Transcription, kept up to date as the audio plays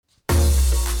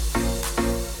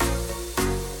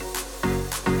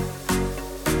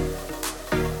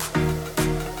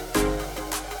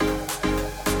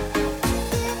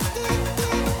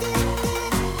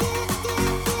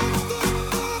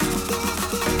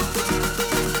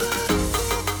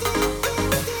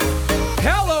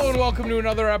welcome to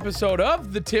another episode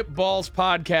of the Tip Balls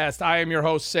Podcast. I am your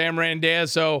host, Sam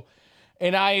Randazzo,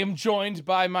 and I am joined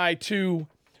by my two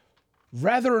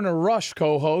rather in a rush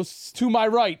co-hosts. To my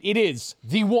right, it is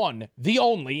the one, the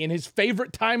only, in his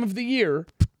favorite time of the year,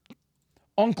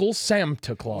 Uncle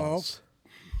Santa Claus.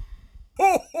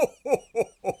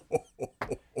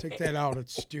 Take that out.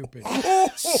 It's stupid.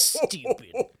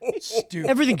 Stupid.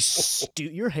 Everything's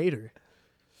stupid. You're a hater.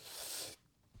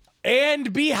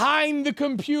 And behind the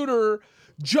computer,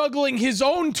 juggling his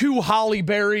own two holly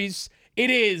berries,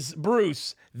 it is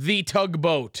Bruce, the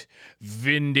tugboat,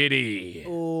 Venditti.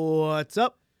 What's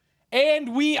up?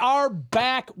 And we are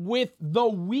back with the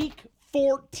Week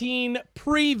 14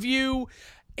 preview.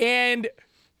 And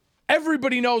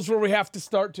everybody knows where we have to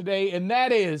start today, and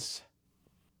that is...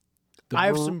 I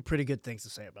have some pretty good things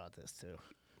to say about this, too.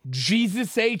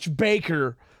 Jesus H.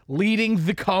 Baker leading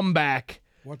the comeback.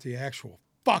 What the actual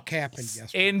fuck happened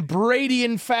yesterday? In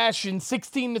Brady fashion,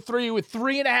 16-3 with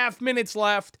 3.5 minutes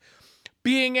left,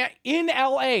 being in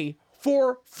L.A.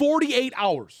 for 48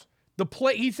 hours.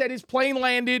 He said his plane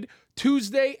landed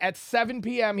Tuesday at 7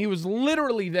 p.m. He was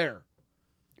literally there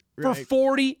for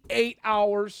 48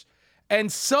 hours.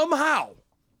 And somehow,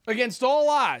 against all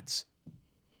odds,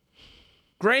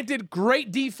 granted,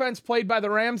 great defense played by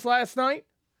the Rams last night.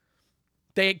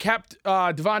 They kept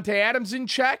Devontae Adams in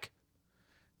check.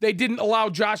 They didn't allow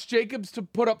Josh Jacobs to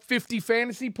put up 50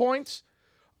 fantasy points.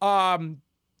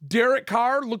 Derek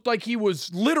Carr looked like he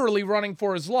was literally running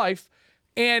for his life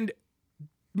and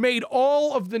made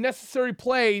all of the necessary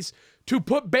plays to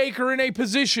put Baker in a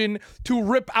position to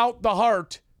rip out the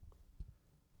heart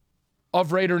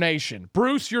of Raider Nation.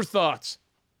 Bruce, your thoughts?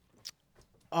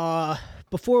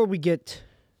 Before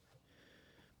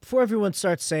everyone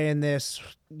starts saying this,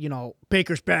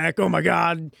 Baker's back, oh my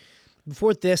God.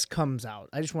 Before this comes out,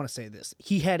 I just want to say this.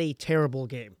 He had a terrible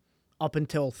game up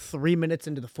until 3 minutes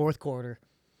into the fourth quarter.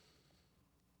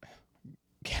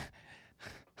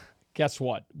 Guess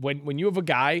what? When you have a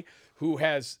guy who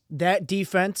has... That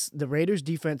defense, the Raiders'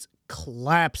 defense,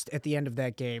 collapsed at the end of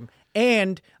that game.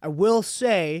 And I will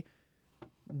say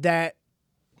that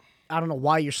I don't know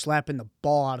why you're slapping the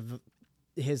ball out of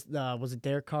his, was it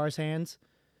Derek Carr's hands?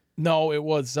 No, it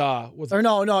was... No,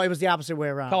 it was the opposite way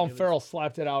around. Colin Farrell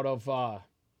slapped it out of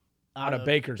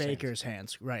Baker's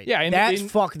hands. Right. Yeah, that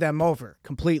fucked them over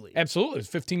completely. Absolutely.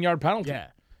 It was a 15-yard penalty. Yeah.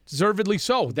 Deservedly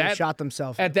so. They shot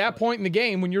themselves. At that point in the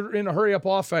game, when you're in a hurry-up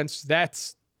offense,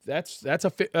 that's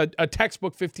a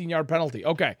textbook 15-yard penalty.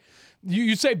 Okay.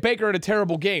 You say Baker had a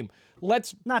terrible game.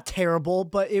 Not terrible,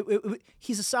 but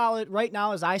he's a solid, right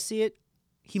now as I see it,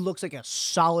 he looks like a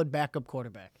solid backup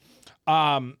quarterback.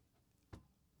 I'm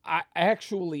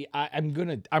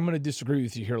gonna disagree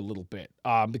with you here a little bit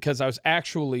because I was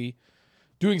actually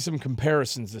doing some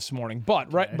comparisons this morning.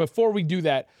 But right before we do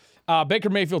that, Baker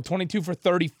Mayfield 22 for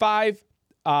 35,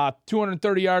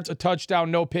 230 yards, a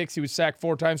touchdown, no picks. He was sacked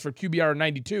 4 times for QBR of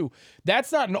 92.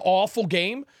 That's not an awful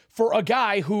game for a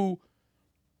guy who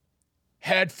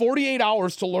had 48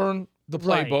 hours to learn the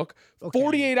playbook,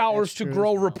 48 hours to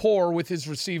grow rapport with his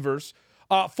receivers,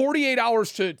 48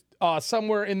 hours to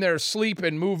somewhere in their sleep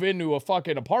and move into a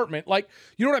fucking apartment. Like,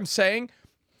 you know what I'm saying?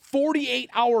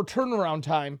 48-hour turnaround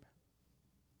time.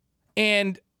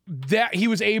 And that he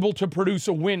was able to produce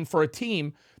a win for a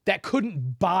team that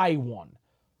couldn't buy one.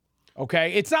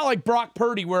 Okay? It's not like Brock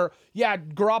Purdy where,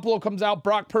 Garoppolo comes out,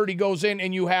 Brock Purdy goes in,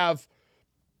 and you have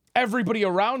everybody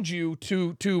around you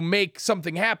to make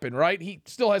something happen, right? He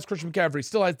still has Christian McCaffrey,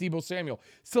 still has Deebo Samuel,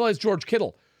 still has George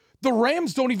Kittle. The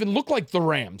Rams don't even look like the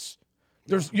Rams.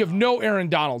 You have no Aaron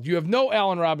Donald. You have no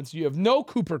Allen Robinson. You have no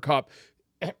Cooper Kupp.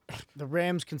 The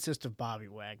Rams consist of Bobby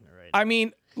Wagner, right? I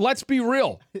mean, let's be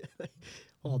real.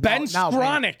 Ben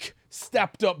Skronik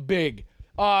stepped up big.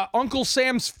 Uncle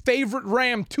Sam's favorite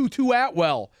Ram, Tutu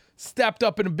Atwell, stepped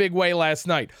up in a big way last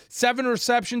night. 7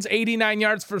 receptions, 89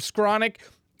 yards for Skronik.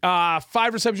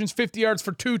 5 receptions, 50 yards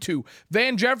for Tutu.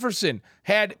 Van Jefferson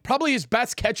had probably his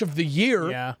best catch of the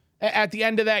year at the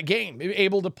end of that game,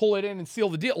 able to pull it in and seal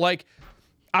the deal. Like,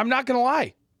 I'm not going to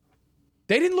lie.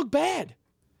 They didn't look bad.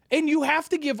 And you have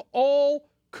to give all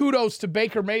kudos to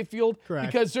Baker Mayfield. Correct.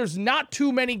 Because there's not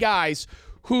too many guys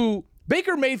who...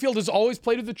 Baker Mayfield has always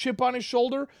played with a chip on his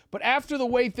shoulder, but after the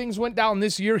way things went down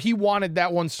this year, he wanted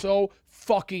that one so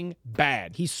fucking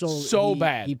bad.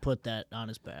 Bad. He put that on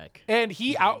his back. And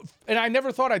and I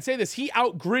never thought I'd say this, he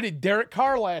outgritted Derek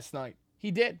Carr last night.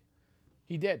 He did.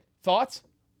 Thoughts?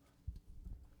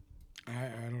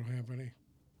 I don't have any.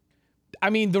 I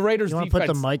mean, the Raiders' defense... You want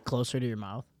to put the mic closer to your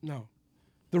mouth? No.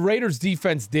 The Raiders'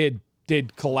 defense did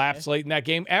did collapse late in that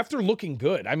game after looking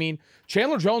good. I mean,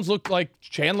 Chandler Jones looked like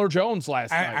Chandler Jones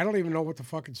last night. I don't even know what to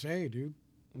fucking say, dude.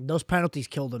 Those penalties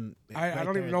killed him. I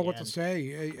don't even know what to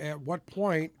say. At what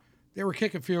point they were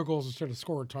kicking field goals instead of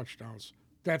scoring touchdowns?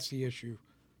 That's the issue.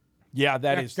 Yeah,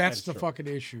 that's the true. fucking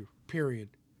issue. Period.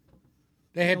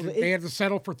 They had to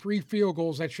settle for 3 field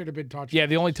goals that should have been touchdowns. Yeah,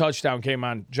 the only touchdown came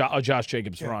on Josh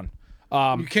Jacobs' run.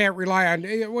 You can't rely on.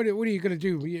 What are you going to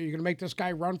do? You're going to make this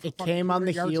guy run for It fucking came on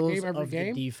the 200 yards a heels game every of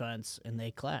game? the defense, and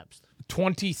they collapsed.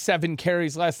 27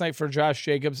 carries last night for Josh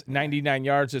Jacobs, 99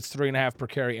 yards. It's 3.5 per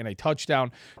carry and a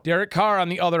touchdown. Derek Carr, on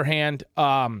the other hand,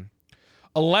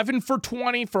 11 for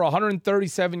 20 for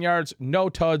 137 yards, no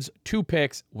tuds, 2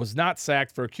 picks, was not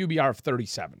sacked for a QBR of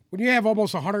 37. When you have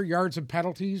almost 100 yards in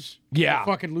penalties, Yeah. you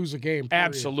fucking lose a game. Period.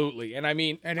 Absolutely. And I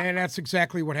mean, And that's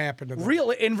exactly what happened to them.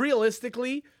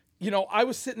 realistically, I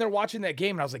was sitting there watching that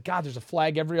game and I was like, God, there's a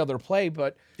flag every other play.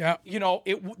 But, Yeah.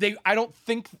 I don't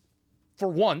think for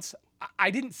once,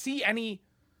 I didn't see any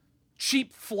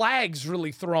cheap flags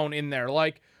really thrown in there.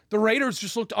 Like, the Raiders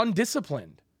just looked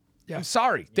undisciplined. Yeah. I'm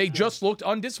sorry. They just looked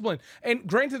undisciplined. And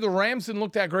granted, the Rams didn't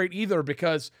look that great either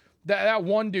because that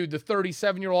one dude, the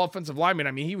 37-year-old offensive lineman,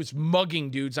 I mean, he was mugging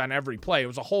dudes on every play. It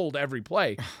was a hold every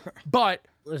play. But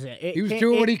Listen, He was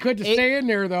doing what he could to stay in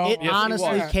there, though. It Yes, he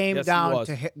honestly was. came Yes, he down was.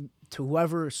 to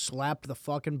whoever slapped the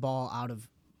fucking ball out of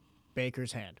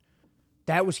Baker's hand.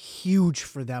 That was huge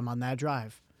for them on that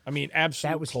drive. I mean,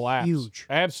 absolute That was collapse. huge.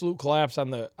 Absolute collapse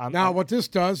on the. Now, what this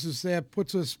does is that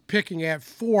puts us picking at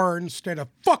 4 instead of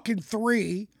fucking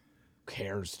 3. Who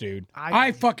cares, dude?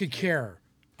 I fucking care.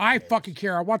 I fucking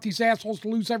care. I want these assholes to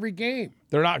lose every game.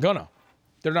 They're not gonna.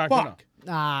 They're not gonna.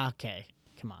 Fuck. Okay.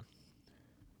 Come on.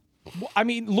 I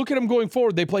mean, look at them going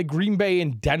forward. They play Green Bay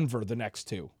and Denver the next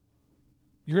 2.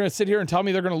 You're gonna sit here and tell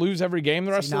me they're gonna lose every game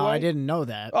the rest of the No, way? I didn't know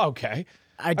that. Okay.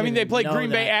 I mean, they didn't play know Green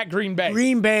Bay that. at Green Bay.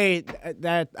 Green Bay.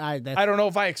 That's I don't know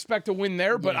if I expect a win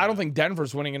there, but I don't think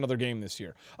Denver's winning another game this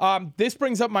year. This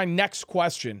brings up my next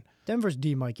question. Denver's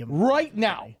D might give 'em- Right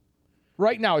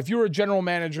now, if you were a general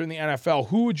manager in the NFL,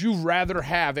 who would you rather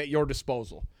have at your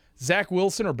disposal? Zach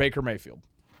Wilson or Baker Mayfield?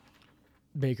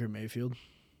 Baker Mayfield.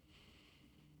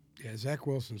 Yeah, Zach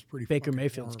Wilson's pretty Baker fucking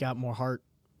Mayfield's horrible. got more heart.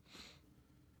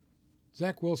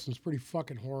 Zach Wilson's pretty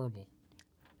fucking horrible.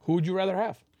 Who would you rather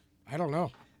have? I don't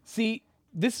know. See,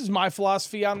 this is my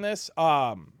philosophy on this.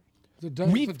 It's a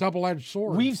double-edged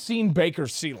sword. We've seen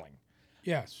Baker's ceiling.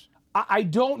 Yes. I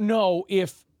don't know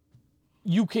if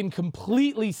you can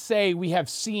completely say we have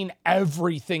seen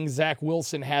everything Zach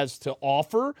Wilson has to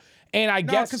offer. And I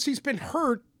No, guess because he's been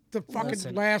hurt the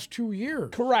fucking last 2 years.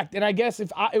 correct. And I guess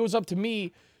if it was up to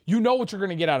me, you know what you're going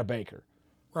to get out of Baker.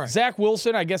 Right. Zach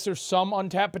Wilson, I guess there's some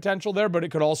untapped potential there, but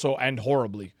it could also end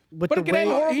horribly. With But the it could way-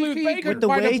 end horribly with He Baker. could the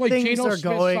wind up way like things Geno are Smith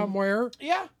going- somewhere.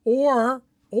 Yeah. Or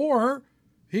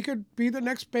he could be the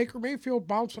next Baker Mayfield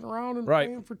bouncing around and Right.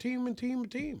 playing for team and team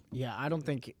and team. Yeah, I don't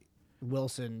think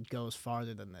Wilson goes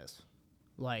farther than this.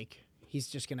 Like, he's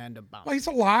just going to end up bouncing. Well, he's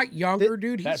a lot younger,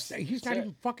 dude. He's that's not it.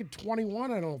 even fucking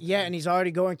 21, I don't Yeah, think. and he's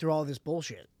already going through all this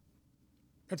bullshit.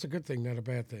 That's a good thing, not a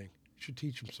bad thing. Should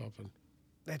teach him something.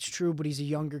 That's true, but he's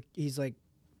like It should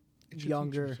teach him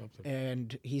younger, something.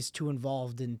 and he's too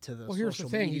involved into the Well, here's the social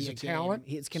thing, media he's a game. talent,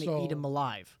 It's going to so- eat him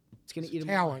alive. It's going to eat him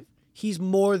talent. alive. He's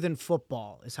more than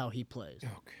football, is how he plays.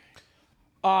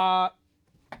 Okay.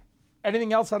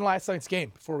 Anything else on last night's game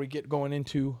before we get going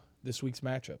into this week's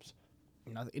matchups?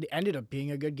 It ended up being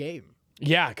a good game.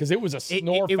 Yeah, because it was a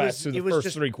snore it was- fest through the it was first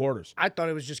just- 3 quarters. I thought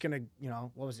it was just going to,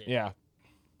 what was it? Yeah.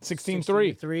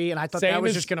 16-3. 3, and I thought Same that was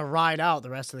as- just going to ride out the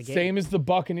rest of the game. Same as the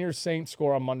Buccaneers Saints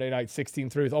score on Monday night,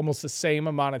 16-3, with almost the same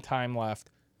amount of time left.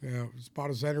 Yeah, it's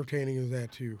about as entertaining as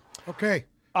that, too. Okay.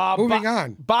 Moving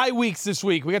on. Bye weeks this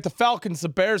week. We got the Falcons, the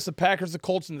Bears, the Packers, the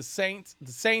Colts, and the Saints.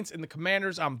 The Saints and the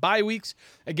Commanders on bye weeks.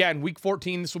 Again, week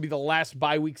 14, this will be the last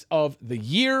bye weeks of the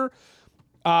year.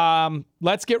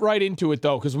 Let's get right into it,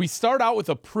 though, because we start out with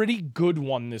a pretty good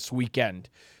one this weekend.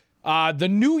 The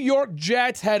New York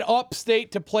Jets head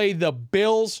upstate to play the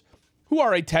Bills, who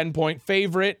are a 10-point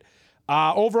favorite.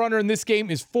 Over-under in this game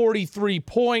is 43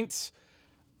 points.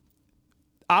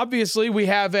 Obviously, we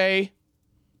have a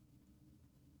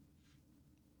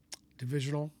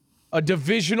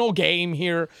divisional game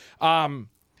here.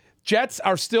 Jets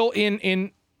are still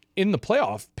in the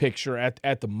playoff picture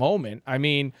at the moment. I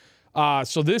mean,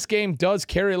 so this game does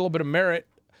carry a little bit of merit.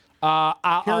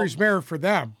 Carries merit for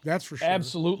them, that's for sure.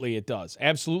 Absolutely, it does.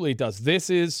 Absolutely, it does. This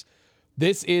is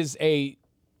a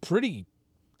pretty.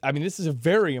 I mean, this is a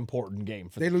very important game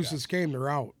for They the lose Jets. this game, they're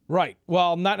out. Right.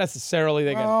 Well, not necessarily.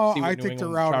 They got. Oh, see what I New think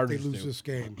England they're out if Chargers they lose do. this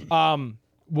game.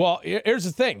 Well, here's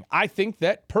the thing. I think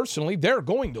that personally they're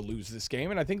going to lose this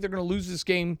game, and I think they're going to lose this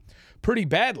game pretty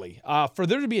badly. For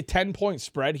there to be a 10-point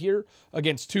spread here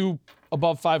against two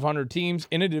above 500 teams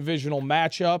in a divisional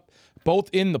matchup, both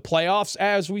in the playoffs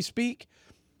as we speak,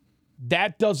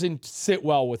 that doesn't sit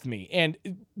well with me. And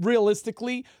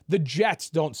realistically, the Jets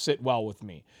don't sit well with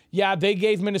me. Yeah, they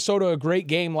gave Minnesota a great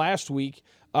game last week.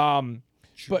 Won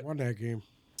that game.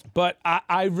 But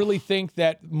I really think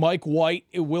that Mike White,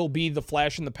 it will be the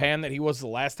flash in the pan that he was the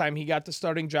last time he got the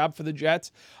starting job for the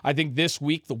Jets. I think this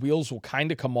week the wheels will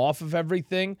kind of come off of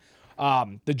everything.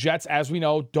 The Jets, as we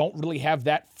know, don't really have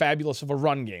that fabulous of a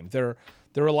run game. They're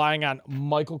relying on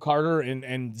Michael Carter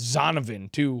and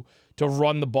Zonovan to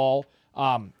run the ball.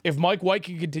 If Mike White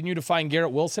can continue to find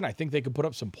Garrett Wilson, I think they could put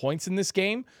up some points in this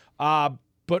game.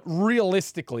 But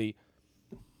realistically,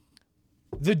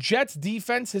 the Jets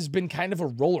defense has been kind of a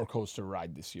roller coaster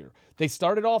ride this year. They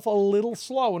started off a little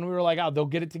slow and we were like, oh, they'll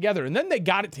get it together. And then they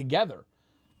got it together.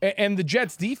 And the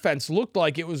Jets defense looked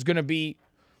like it was going to be,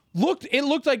 it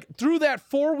looked like through that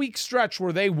 4-week stretch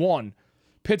where they won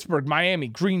Pittsburgh, Miami,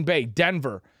 Green Bay,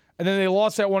 Denver, and then they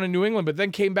lost that one in New England, but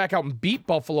then came back out and beat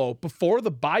Buffalo before the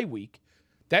bye week.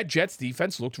 That Jets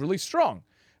defense looked really strong.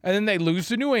 And then they lose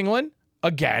to New England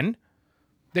again.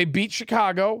 They beat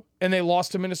Chicago, and they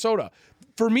lost to Minnesota.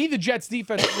 For me, the Jets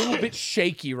defense is a little bit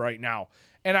shaky right now.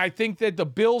 And I think that the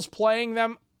Bills playing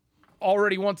them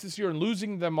already once this year and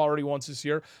losing them already once this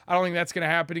year, I don't think that's going to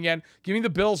happen again. Give me the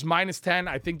Bills -10.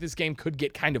 I think this game could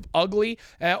get kind of ugly.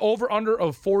 Over-under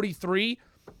of 43.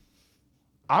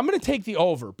 I'm going to take the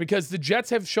over because the Jets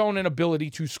have shown an ability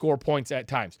to score points at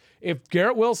times. If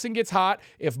Garrett Wilson gets hot,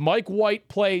 if Mike White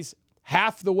plays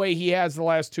half the way he has the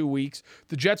last 2 weeks,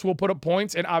 the Jets will put up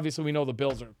points, and obviously we know the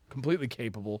Bills are completely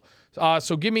capable.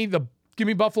 So give me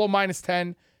Buffalo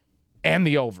 -10 and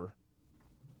the over.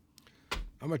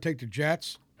 I'm going to take the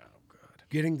Jets,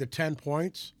 getting the 10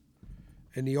 points,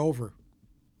 and the over.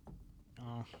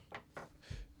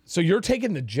 So you're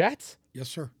taking the Jets? Yes,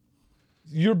 sir.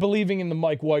 You're believing in the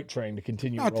Mike White train to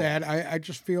continue. Not rolling. that. I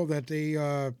just feel that they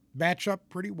match up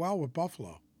pretty well with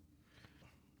Buffalo.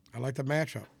 I like the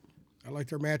matchup. I like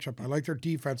their matchup. I like their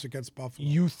defense against Buffalo.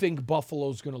 You think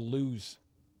Buffalo's going to lose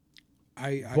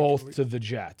I to the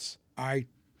Jets? I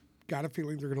got a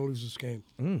feeling they're going to lose this game.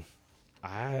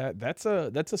 That's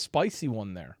a spicy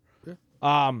one there. Yeah.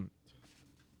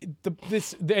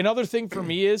 Another thing for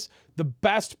me is the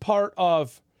best part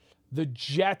of the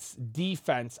Jets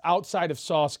defense outside of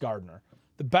Sauce Gardner.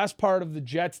 The best part of the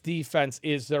Jets defense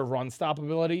is their run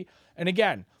stoppability. And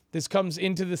again, this comes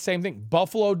into the same thing.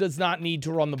 Buffalo does not need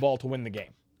to run the ball to win the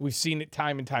game. We've seen it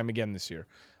time and time again this year.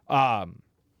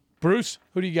 Bruce,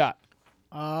 who do you got?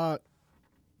 The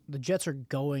Jets are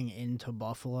going into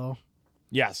Buffalo.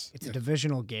 Yes. It's a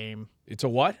divisional game. It's a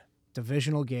what?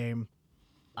 Divisional game.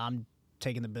 I'm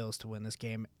taking the Bills to win this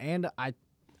game. And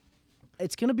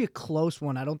it's going to be a close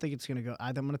one. I don't think it's going to go.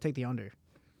 I'm going to take the under.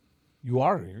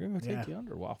 You're going to take the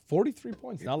under. Wow. 43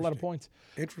 points. Not a lot of points.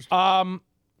 Interesting.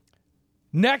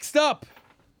 Next up,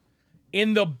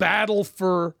 in the battle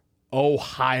for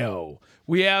Ohio,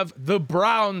 we have the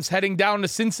Browns heading down to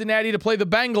Cincinnati to play the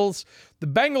Bengals. The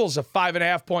Bengals a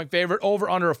 5.5-point favorite, over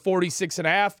under a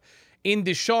 46.5 in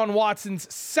Deshaun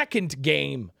Watson's second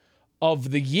game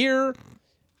of the year.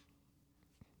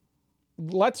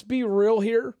 Let's be real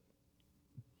here.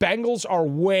 Bengals are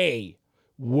way,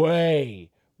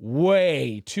 way,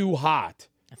 way too hot.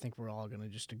 I think we're all going to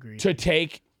just agree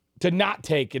to not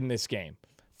take in this game.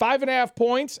 5.5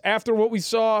 points after what we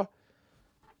saw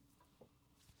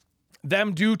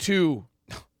them do to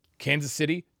Kansas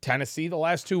City, Tennessee the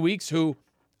last 2 weeks, who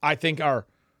I think are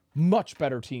much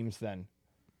better teams than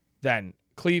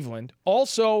Cleveland.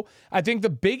 Also, I think the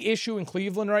big issue in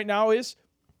Cleveland right now is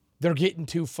they're getting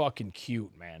too fucking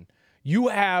cute, man. You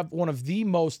have one of the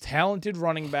most talented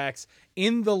running backs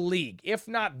in the league, if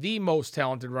not the most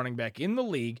talented running back in the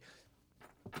league,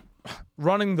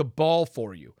 running the ball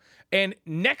for you. And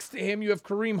next to him, you have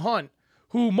Kareem Hunt,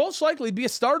 who most likely be a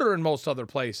starter in most other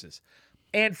places.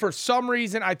 And for some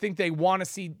reason, I think they want to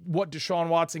see what Deshaun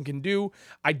Watson can do.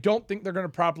 I don't think they're going to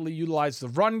properly utilize the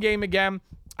run game again.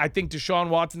 I think Deshaun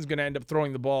Watson's going to end up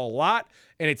throwing the ball a lot,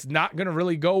 and it's not going to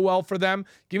really go well for them.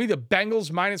 Give me the Bengals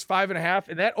 -5.5,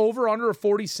 and that over-under of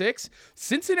 46.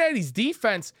 Cincinnati's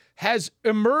defense has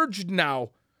emerged now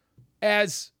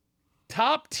as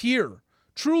top tier,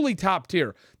 truly top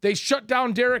tier. They shut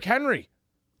down Derrick Henry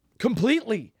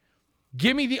completely.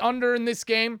 Give me the under in this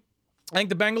game. I think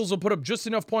the Bengals will put up just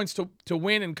enough points to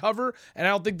win and cover, and I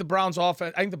don't think the Browns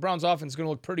offense. I think the Browns offense is going to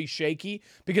look pretty shaky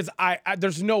because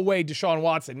there's no way Deshaun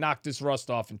Watson knocked this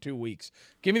rust off in 2 weeks.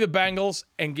 Give me the Bengals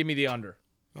and give me the under.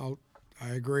 I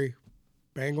agree.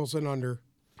 Bengals and under.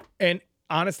 And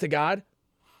honest to God,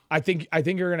 I think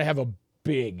you're going to have a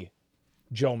big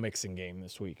Joe Mixon game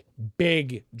this week.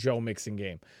 Big Joe Mixon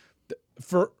game.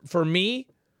 For me,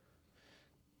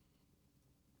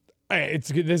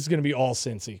 this is going to be all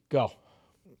Cincy. Go.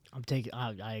 I'm taking.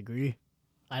 I agree.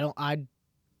 I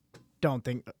don't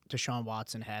think Deshaun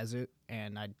Watson has it,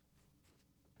 and I'm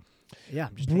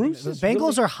just Bruce the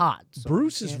Bengals are hot. So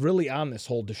Bruce is really on this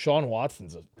whole Deshaun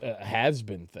Watson's a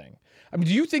has-been thing. I mean,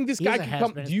 do you think this guy can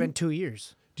come? It's been 2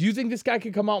 years. Do you think this guy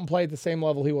could come out and play at the same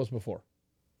level he was before?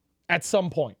 At some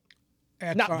point.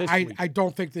 Not this week. I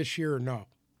don't think this year, no.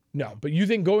 No, but you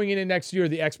think going into next year,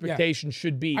 the expectation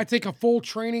should be... I think a full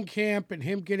training camp and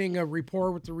him getting a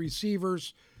rapport with the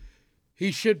receivers,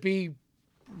 he should be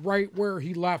right where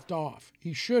he left off.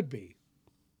 He should be.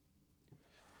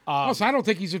 Plus, I don't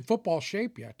think he's in football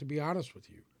shape yet, to be honest with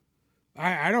you.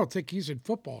 I don't think he's in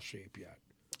football shape yet.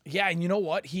 Yeah, and you know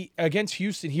what? Against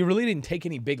Houston, he really didn't take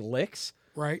any big licks.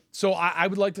 Right. So I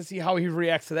would like to see how he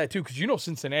reacts to that, too, because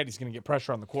Cincinnati's going to get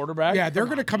pressure on the quarterback. Yeah, they're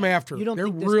going to come after him. You don't They're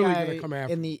think this really guy going to come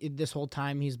after him. this whole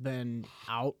time he's been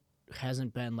out,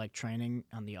 hasn't been like training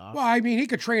on the off? Well, I mean, he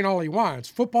could train all he wants.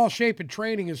 Football shape and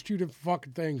training is two different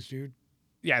fucking things, dude.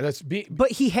 Yeah,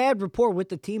 But he had rapport with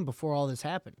the team before all this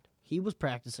happened. He was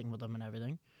practicing with them and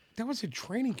everything. That was a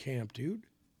training camp, dude.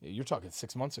 You're talking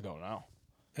 6 months ago now.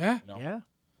 Yeah? No. Yeah.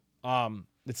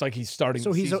 It's like he's starting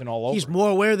the season all over. He's more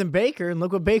aware than Baker, and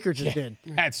look what Baker just did.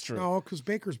 That's true. No, because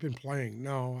Baker's been playing.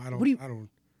 No, I don't.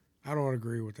 I don't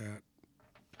agree with that.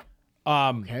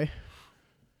 Okay.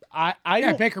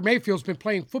 Baker Mayfield's been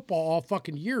playing football all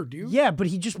fucking year, dude. Yeah, but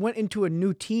he just went into a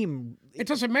new team. It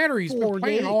doesn't matter. He's been 4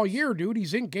 playing days. all year, dude.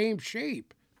 He's in game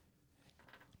shape.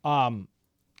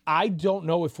 I don't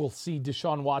know if we'll see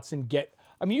Deshaun Watson get...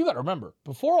 I mean, you got to remember,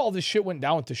 before all this shit went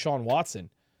down with Deshaun Watson,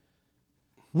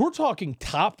 we're talking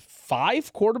top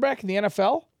 5 quarterback in the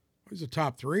NFL. He's a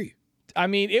top 3. I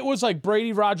mean, it was like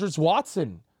Brady, Rodgers,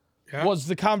 Watson was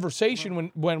the conversation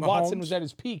when Watson was at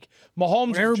his peak.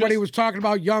 Mahomes. When everybody was talking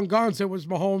about young guns, it was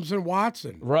Mahomes and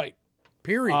Watson. Right.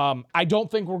 Period. I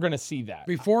don't think we're going to see that.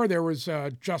 Before there was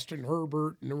Justin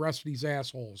Herbert and the rest of these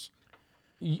assholes.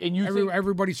 And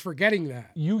everybody's forgetting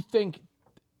that. You think,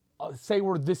 say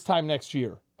we're this time next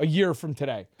year, a year from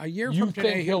today. A year you from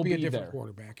today, think he'll be a different there?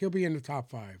 quarterback. He'll be in the top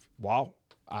 5. Wow.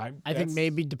 I think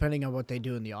maybe depending on what they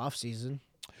do in the offseason.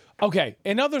 Okay.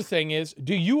 Another thing is,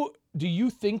 do you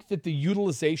think that the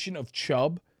utilization of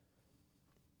Chubb?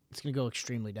 It's going to go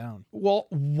extremely down. Well,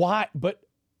 why? But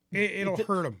it'll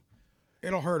hurt him.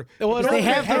 It'll hurt him. Well, They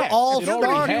have their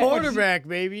all-star has. quarterback,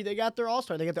 baby. They got their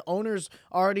all-star. They got the owners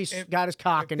already got his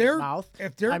cock in his mouth.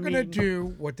 If they're going to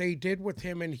do what they did with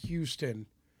him in Houston,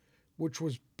 which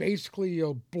was basically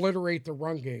obliterate the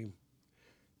run game,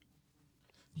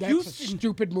 that's a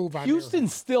stupid move on Houston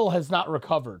still has not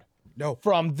recovered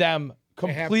from them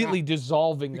completely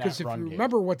dissolving because that run game. Because if you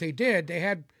remember what they did, they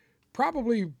had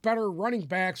probably better running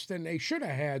backs than they should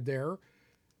have had there.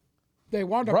 They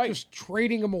wound up just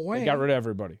trading them away. They got rid of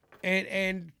everybody.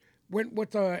 And went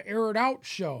with the air it out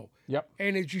show. Yep.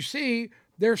 And as you see,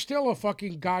 they're still a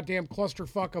fucking goddamn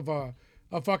clusterfuck of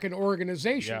a fucking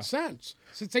organization since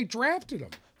they drafted them.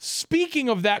 Speaking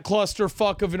of that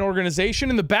clusterfuck of an organization,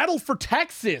 in the battle for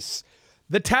Texas,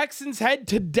 the Texans head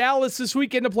to Dallas this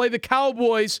weekend to play the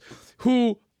Cowboys,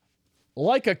 who,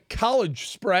 like a college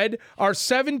spread, are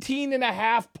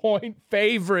 17.5-point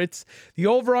favorites. The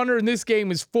over-under in this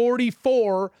game is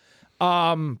 44.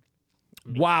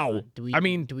 Wow. Do we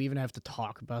even have to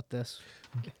talk about this?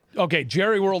 Okay,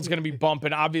 Jerry World's going to be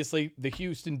bumping. Obviously, the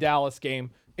Houston-Dallas game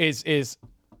is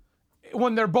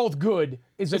when they're both good,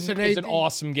 is an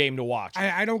awesome game to watch.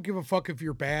 I don't give a fuck if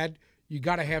you're bad. You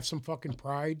got to have some fucking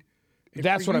pride. And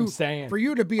that's what I'm saying. For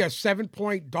you to be a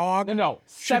 7-point dog. No,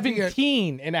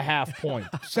 17.5 point.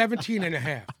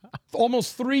 17.5.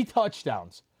 Almost 3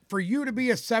 touchdowns. For you to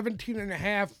be a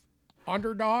 17.5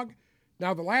 underdog.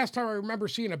 Now, the last time I remember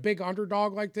seeing a big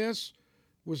underdog like this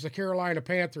was the Carolina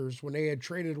Panthers when they had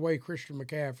traded away Christian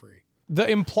McCaffrey. The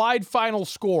implied final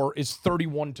score is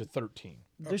 31-13.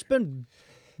 There's been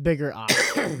bigger odds.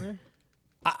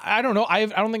 I don't know. I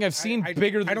don't think I've seen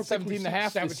bigger than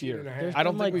 17.5 this year. There's I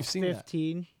don't been think we've seen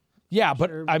 15. that. Yeah,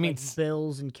 but I mean,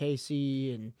 Bills and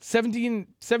KC and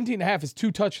 17.5 is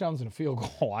 2 touchdowns and a field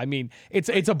goal. I mean, it's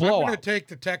a blowout. I'm going to take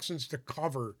the Texans to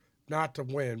cover, not to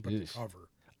win, but to cover.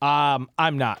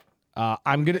 I'm not.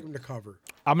 I'm gonna cover.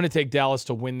 I'm gonna take Dallas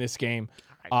to win this game.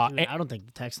 I don't think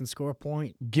the Texans score a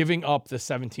point. Giving up the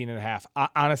 17.5.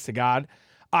 Honest to God,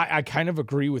 I kind of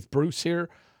agree with Bruce here.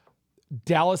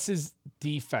 Dallas's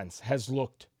defense has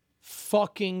looked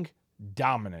fucking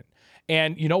dominant.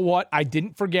 And you know what? I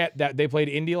didn't forget that they played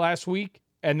Indy last week,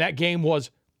 and that game was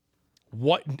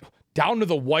down to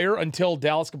the wire until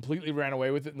Dallas completely ran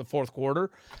away with it in the fourth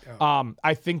quarter. Yeah.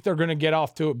 I think they're going to get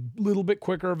off to a little bit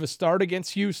quicker of a start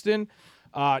against Houston.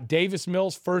 Davis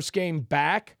Mills' first game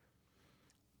back.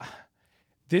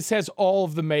 This has all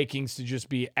of the makings to just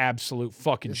be absolute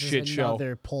fucking shit show.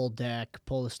 Another pull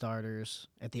the starters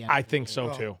at the end. I think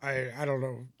so too. I don't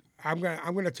know. I'm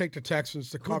gonna take the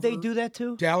Texans to cover. Would they do that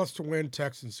too? Dallas to win,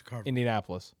 Texans to cover.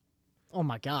 Indianapolis. Oh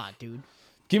my God, dude.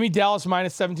 Give me Dallas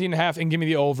minus 17.5 and give me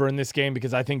the over in this game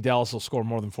because I think Dallas will score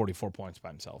more than 44 points by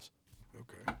themselves.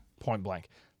 Okay. Point blank.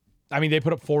 I mean, they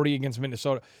put up 40 against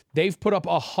Minnesota. They've put up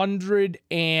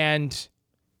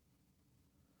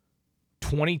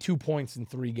 122 points in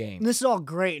 3 games. This is all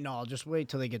great and all. Just wait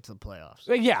till they get to the playoffs.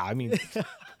 Yeah, I mean,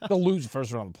 they'll lose the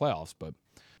first round of the playoffs, but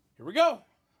here we go.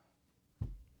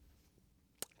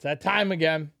 It's that time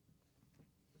again.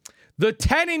 The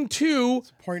 10-2 It's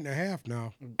a 1.5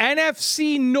 now.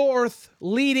 NFC North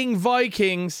leading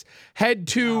Vikings head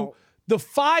to the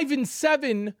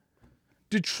 5-7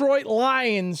 Detroit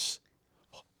Lions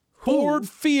Ford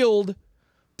Field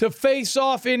to face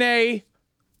off in a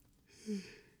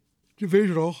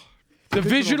divisional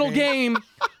game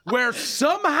where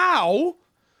somehow,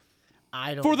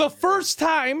 for the first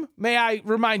time, may I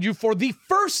remind you, for the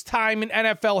first time in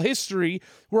NFL history,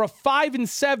 where a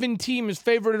 5-7 team is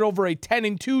favored over a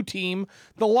 10-2 team,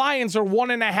 the Lions are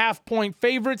 1.5 point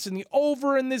favorites, and the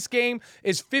over in this game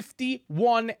is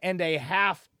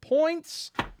 51.5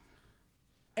 points.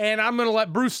 And I'm going to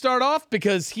let Bruce start off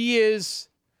because he is.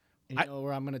 And you know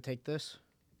where I'm going to take this?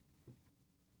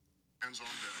 Hands on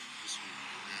deck this week,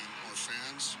 and our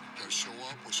fans got to show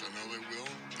up, which I know they will.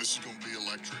 This is going to be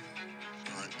electric.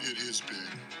 All right, it is big.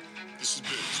 This is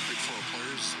big. It's big for our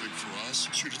players. It's big for us.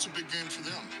 Shoot, it's a big game for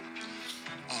them.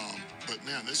 But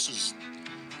man, this is.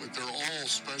 Like, they're all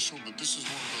special, but this is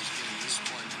one of those games. This is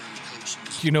why I dream of coaching.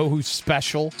 Do you know who's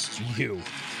special? You.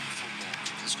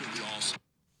 It's going to be awesome.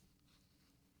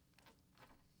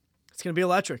 It's going to be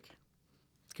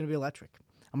electric.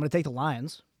 I'm going to take the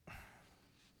Lions.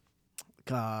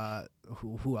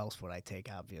 Who else would I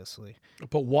take, obviously?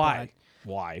 But why?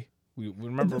 Why? We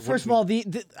remember. First of all,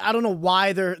 I don't know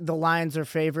why the Lions are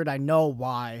favored. I know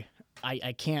why.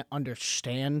 I can't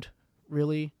understand,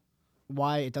 really,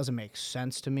 why. It doesn't make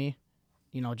sense to me.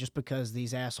 You know, just because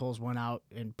these assholes went out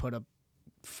and put up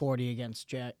 40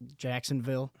 against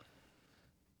Jacksonville,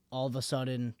 all of a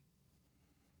sudden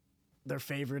they're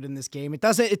favored in this game. It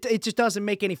just doesn't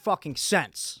make any fucking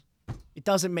sense. It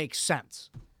doesn't make sense.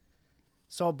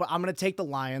 So, but I'm going to take the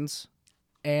Lions,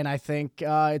 and I think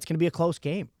it's going to be a close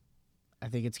game. I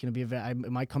think it's going to be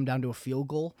it might come down to a field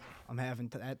goal. I'm having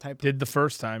that type of... Did the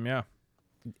first time, yeah.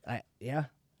 Yeah.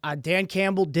 Dan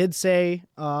Campbell did say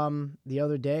the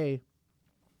other day,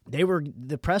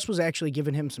 the press was actually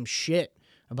giving him some shit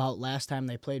about last time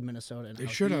they played Minnesota. And they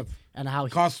should have. And how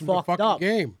he cost them the fucking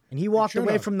game. And he walked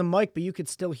away from the mic, but you could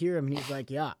still hear him. And he's like,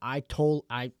 yeah, I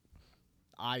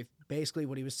basically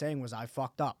what he was saying was I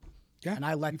fucked up. Yeah, and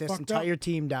I let this entire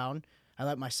team down. I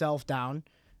let myself down.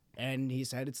 And he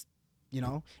said it's,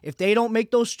 if they don't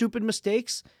make those stupid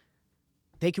mistakes,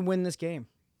 they can win this game.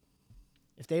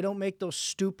 If they don't make those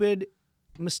stupid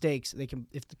mistakes, they can.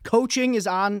 If the coaching is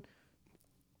on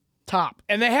top.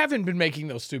 And they haven't been making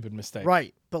those stupid mistakes.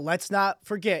 Right. But let's not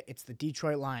forget, it's the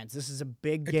Detroit Lions. This is a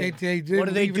big game. They what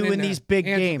do they do in these big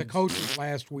games? The coaches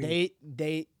last week.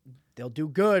 They'll do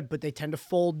good, but they tend to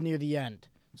fold near the end.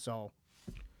 So,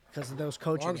 because of those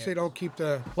coaching. As long as they don't keep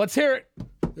the. Let's hear it.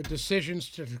 The decisions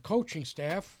to the coaching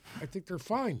staff, I think they're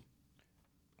fine.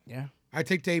 Yeah. I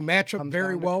think they match up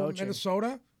very well with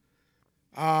Minnesota.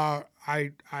 I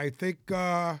think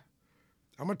I'm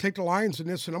going to take the Lions in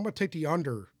this, and I'm going to take the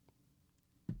under.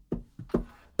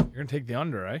 You're going to take the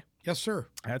under, eh? Yes, sir.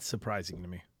 That's surprising to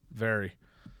me. Very.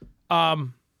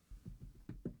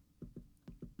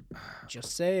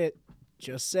 Just say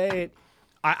it.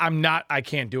 I'm not. I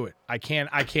can't do it. I can't.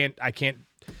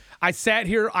 I've sat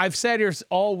here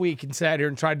all week and sat here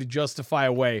and tried to justify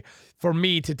a way for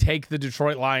me to take the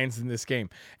Detroit Lions in this game.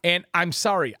 And I'm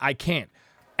sorry, I can't.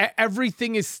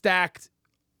 Everything is stacked.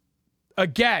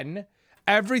 Again,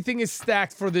 everything is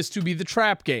stacked for this to be the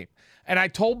trap game. And I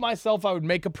told myself I would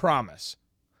make a promise.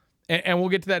 And we'll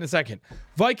get to that in a second.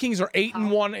 Vikings are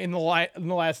 8-1 in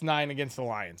the last 9 against the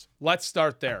Lions. Let's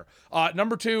start there.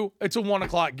 Number 2, it's a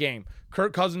 1:00 game.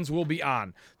 Kirk Cousins will be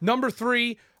on. Number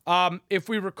 3, if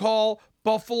we recall,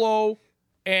 Buffalo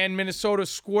and Minnesota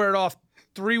squared off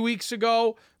 3 weeks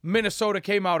ago. Minnesota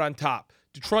came out on top.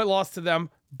 Detroit lost to them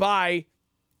by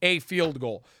a field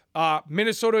goal.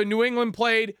 Minnesota and New England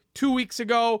played 2 weeks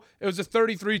ago, it was a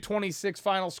 33-26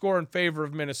 final score in favor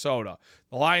of Minnesota.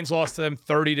 The Lions lost to them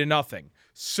 30-0.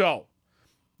 So,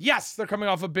 yes, they're coming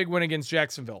off a big win against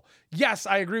Jacksonville. Yes,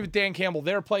 I agree with Dan Campbell.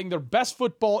 They're playing their best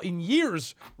football in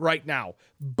years right now.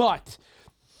 But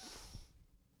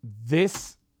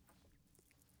this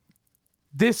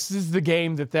is the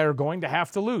game that they're going to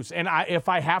have to lose. And if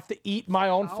I have to eat my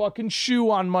own fucking shoe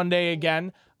on Monday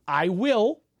again, I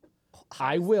will.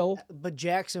 But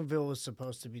Jacksonville was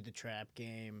supposed to be the trap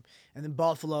game, and then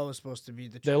Buffalo was supposed to be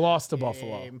the trap game. They lost to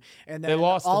Buffalo. And They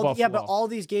lost to Buffalo. Yeah, but all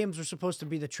these games were supposed to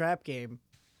be the trap game.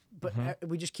 But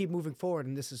we just keep moving forward,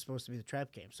 and this is supposed to be the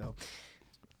trap game. So,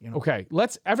 Okay,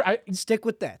 stick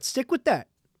with that. Stick with that.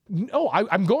 No,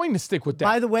 I'm going to stick with that.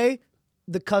 By the way,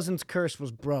 the Cousins curse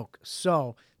was broke,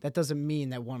 so that doesn't mean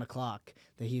that 1 o'clock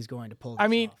that he's going to pull this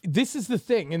off. This is the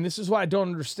thing, and this is what I don't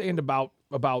understand about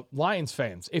Lions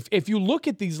fans. If you look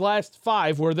at these last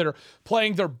 5 where they're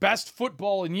playing their best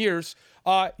football in years,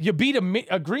 you beat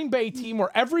a Green Bay team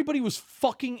where everybody was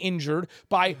fucking injured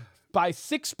by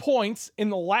 6 points in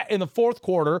the fourth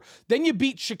quarter. Then you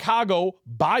beat Chicago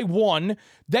by 1.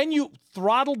 Then you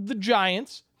throttled the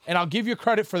Giants. And I'll give you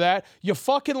credit for that. You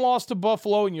fucking lost to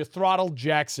Buffalo and you throttled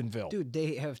Jacksonville. Dude,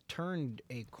 they have turned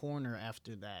a corner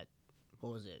after that.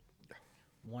 What was it?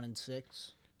 1-6?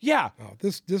 Yeah. Oh,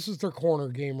 this is their corner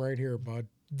game right here, bud.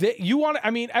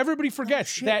 Everybody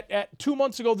forgets that 2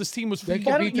 months ago this team was They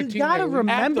fucking beat the You team gotta that was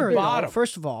remember, at the bottom.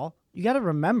 first of all, you gotta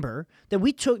remember that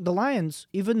we took the Lions,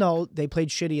 even though they played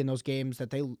shitty in those games that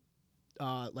they,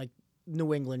 like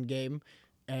New England game,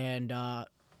 and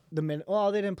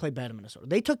they didn't play bad in Minnesota.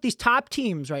 They took these top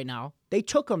teams right now. They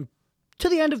took them to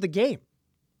the end of the game.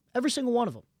 Every single one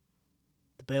of them.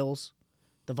 The Bills,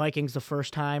 the Vikings the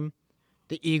first time,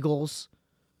 the Eagles.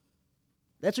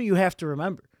 That's what you have to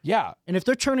remember. Yeah. And if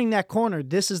they're turning that corner,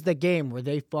 this is the game where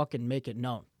they fucking make it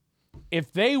known.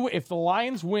 If the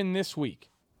Lions win this week,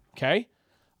 okay,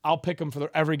 I'll pick them for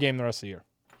every game the rest of the year.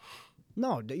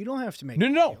 No, you don't have to make No,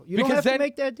 that no, deal. You don't have to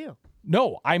make that deal.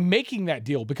 No, I'm making that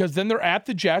deal because then they're at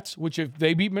the Jets, which if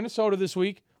they beat Minnesota this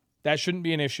week, that shouldn't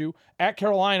be an issue. At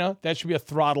Carolina, that should be a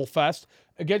throttle fest.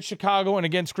 Against Chicago and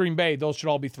against Green Bay, those should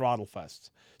all be throttle fests.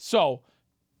 So,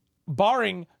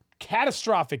 barring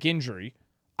catastrophic injury,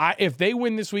 if they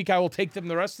win this week, I will take them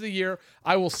the rest of the year.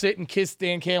 I will sit and kiss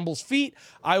Dan Campbell's feet.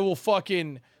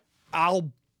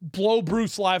 I'll blow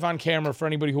Bruce live on camera for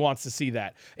anybody who wants to see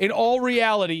that. In all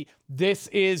reality, this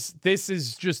is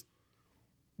just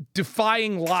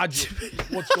defying logic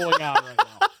what's going on right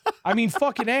now. I mean,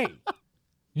 fucking A.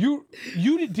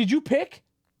 Did you pick?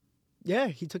 Yeah,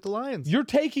 he took the Lions. You're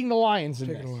taking the Lions in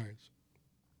Taking this. the Lions.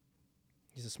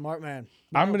 He's a smart man.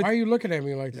 Why are you looking at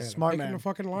me like that? Smart I'm taking man. the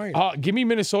fucking Lions. Give me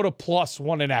Minnesota plus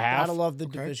 1.5. Gotta love the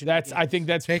division. I think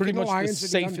that's Taking pretty the much the Lions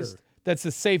and the under. safest. That's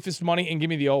the safest money, and give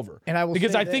me the over. And I will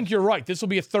because say I think this. you're right. This will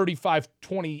be a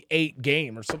 35-28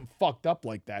 game or something fucked up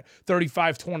like that.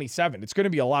 35-27. It's going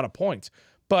to be a lot of points.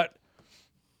 But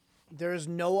There is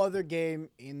no other game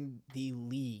in the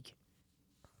league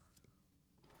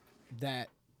that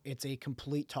it's a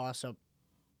complete toss-up,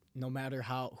 no matter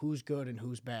who's good and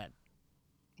who's bad.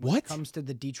 what? It comes to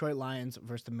the Detroit Lions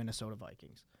versus the Minnesota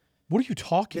Vikings. What are you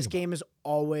talking This about? game is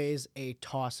always a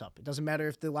toss-up. It doesn't matter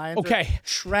if the Lions Okay. are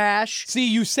trash. See,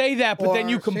 you say that, but then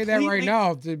you Or Say completely that right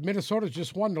now. The Minnesota's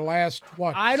just won the last,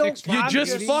 I don't- 6 You I'm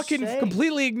just just fucking saying.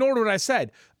 completely ignored what I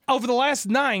said. Over the last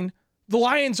 9, the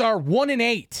Lions are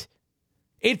 1-8.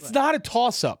 It's not a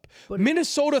toss-up.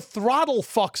 Minnesota throttle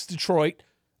fucks Detroit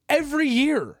every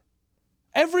year.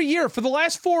 Every year for the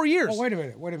last 4 years. Oh, wait a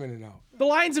minute now. The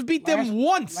Lions have beat them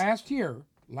once. Last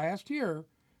year,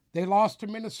 they lost to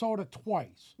Minnesota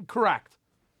twice Correct.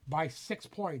 by 6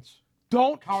 points.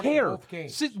 Don't Counting care. both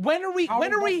games. When are Counting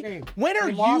both games. when are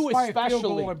They lost you by a field especially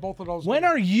goal in both of those when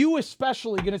games. are you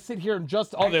especially going to sit here and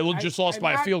just just lost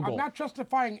by a field goal? I'm not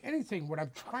justifying anything. What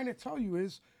I'm trying to tell you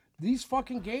is these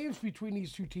fucking games between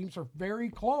these two teams are very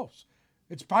close.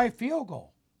 It's by a field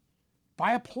goal.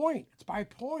 By a point. It's by a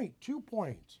point. 2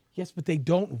 points. Yes, but they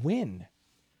don't win.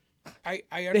 I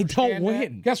They understand don't that.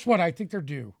 win. Guess what? I think they're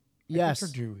due. Yes, I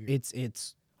think they're due here.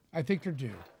 it's I think they're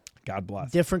due. God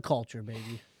bless. different culture,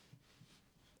 baby.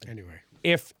 Anyway.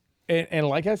 And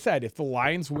like I said, if the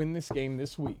Lions win this game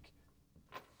this week,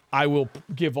 I will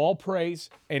give all praise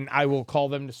and I will call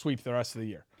them to sweep the rest of the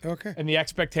year. Okay. And the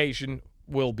expectation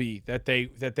will be that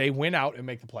they win out and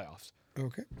make the playoffs.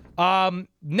 Okay.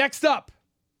 Next up,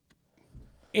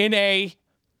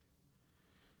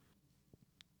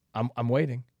 I'm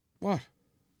waiting. What?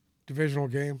 Divisional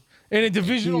game. In a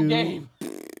divisional game.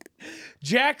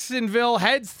 Jacksonville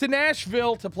heads to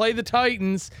Nashville to play the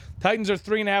Titans. Titans are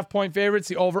 3.5-point favorites.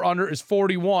 The over-under is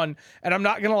 41. And I'm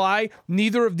not going to lie,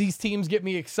 neither of these teams get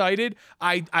me excited.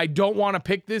 I don't want to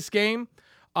pick this game.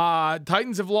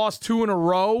 Titans have lost 2 in a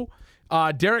row.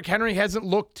 Derrick Henry hasn't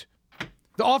looked...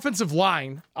 The offensive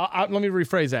line, let me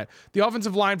rephrase that. The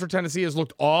offensive line for Tennessee has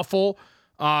looked awful.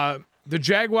 The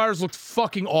Jaguars looked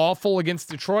fucking awful against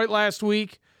Detroit last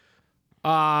week.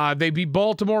 They beat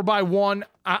Baltimore by 1.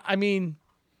 I mean,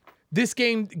 this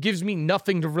game gives me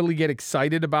nothing to really get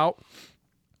excited about.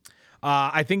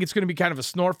 I think it's going to be kind of a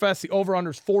snore fest. The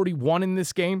over-under is 41 in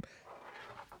this game.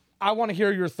 I want to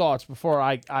hear your thoughts before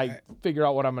I figure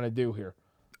out what I'm going to do here.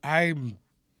 I'm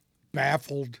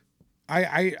baffled.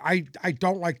 I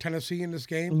don't like Tennessee in this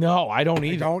game. No, I don't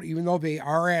either. I don't, even though they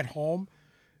are at home.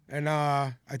 And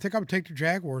I think I'm going to take the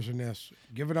Jaguars in this.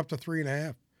 Give it up to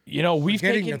 3.5. You know, we've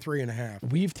getting taken to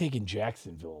 3.5. We've taken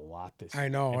Jacksonville a lot this year. I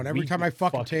know, and every time I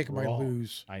fucking take them, I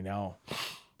lose. I know.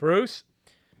 Bruce?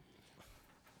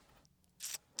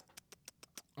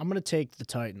 I'm going to take the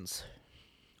Titans.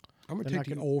 I'm going to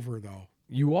take the over, though.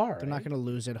 You are. They're not going to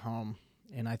lose at home.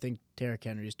 And I think Derrick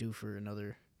Henry is due for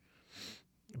another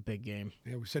big game.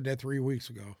 Yeah, we said that 3 weeks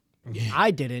ago.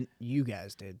 I didn't. You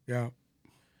guys did. Yeah.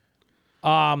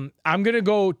 I'm going to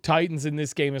go Titans in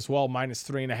this game as well, minus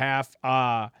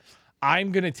 3.5.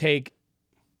 I'm going to take...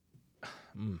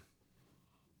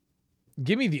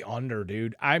 Give me the under,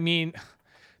 dude. I mean,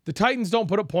 the Titans don't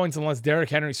put up points unless Derrick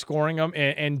Henry's scoring them.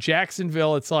 And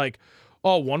Jacksonville, it's like,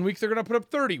 oh, 1 week they're going to put up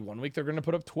 30. 1 week they're going to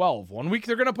put up 12. 1 week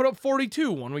they're going to put up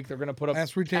 42. 1 week they're going to put up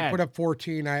Last week 10. they put up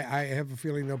 14. I have a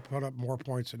feeling they'll put up more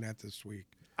points than that this week.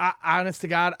 Honest to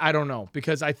God, I don't know.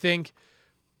 Because I think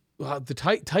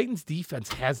the Titans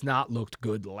defense has not looked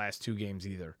good the last 2 games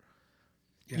either.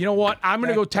 Yeah, you know what? I'm going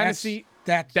to go Tennessee.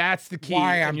 That's the key.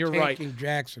 Why and you're taking right.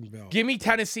 Jacksonville. Give me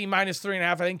Tennessee minus 3.5.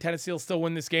 I think Tennessee will still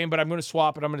win this game, but I'm going to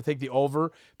swap it. I'm going to take the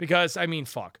over because, I mean,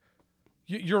 fuck.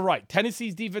 You're right.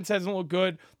 Tennessee's defense hasn't looked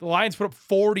good. The Lions put up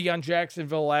 40 on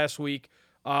Jacksonville last week.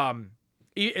 And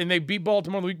they beat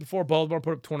Baltimore the week before. Baltimore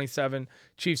put up 27.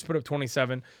 Chiefs put up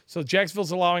 27. So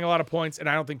Jacksonville's allowing a lot of points, and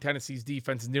I don't think Tennessee's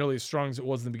defense is nearly as strong as it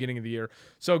was in the beginning of the year.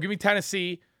 So give me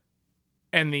Tennessee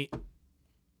and the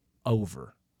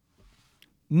over.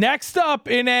 Next up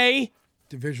in a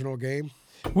divisional game,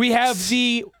 we have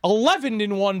the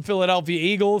 11-1 Philadelphia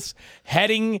Eagles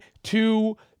heading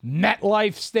to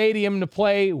MetLife Stadium to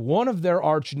play one of their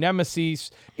arch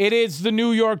nemesis. It is the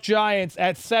New York Giants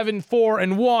at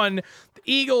 7-4-1. The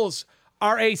Eagles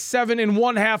are a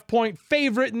 7.5 point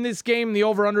favorite in this game. The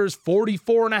over-under is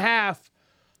 44.5.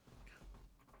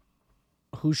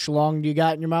 Whose schlong do you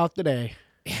got in your mouth today?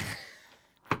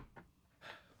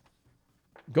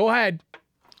 Go ahead.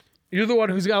 You're the one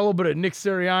who's got a little bit of Nick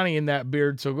Sirianni in that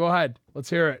beard, so go ahead. Let's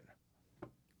hear it.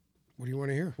 What do you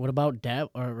want to hear? What about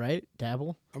Dabble? I'm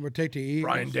going to take the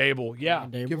Eagles. Brian Dable, yeah.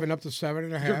 Giving up to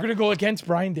 7.5. You're going to go against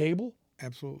Brian Dable?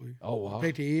 Absolutely. Oh, wow.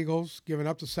 Take the Eagles, giving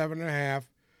up to 7.5.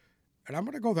 And I'm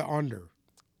going to go the under.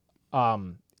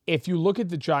 If you look at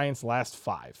the Giants' last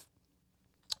 5,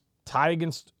 tied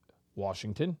against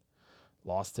Washington,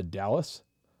 lost to Dallas,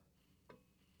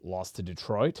 lost to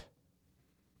Detroit,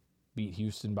 beat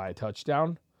Houston by a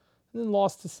touchdown, and then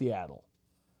lost to Seattle.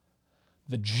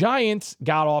 The Giants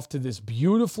got off to this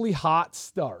beautifully hot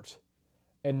start.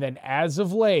 And then as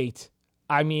of late,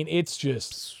 I mean, it's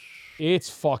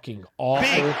fucking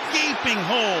awful. Big gaping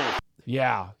hole.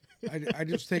 Yeah. I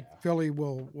just think Philly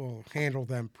will handle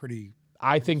them pretty.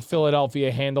 I think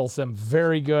Philadelphia handles them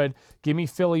very good. Give me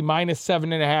Philly minus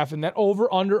 7.5. And that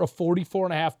over-under of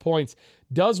 44.5 points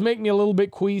does make me a little bit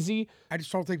queasy. I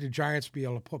just don't think the Giants will be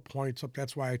able to put points up.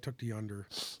 That's why I took the under.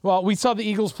 Well, we saw the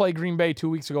Eagles play Green Bay 2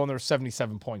 weeks ago, and there were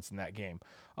 77 points in that game.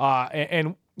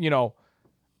 And you know,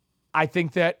 I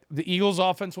think that the Eagles'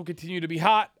 offense will continue to be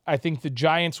hot. I think the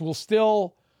Giants will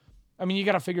still... I mean, you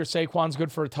got to figure Saquon's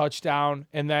good for a touchdown,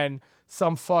 and then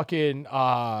some fucking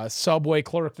Subway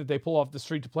clerk that they pull off the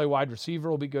street to play wide receiver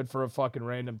will be good for a fucking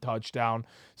random touchdown.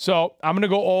 So I'm going to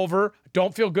go over.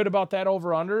 Don't feel good about that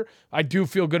over-under. I do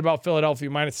feel good about Philadelphia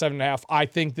minus 7.5. I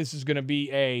think this is going to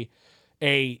be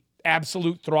a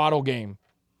absolute throttle game.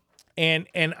 And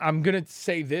I'm going to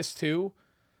say this too.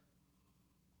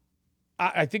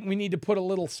 I think we need to put a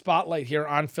little spotlight here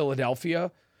on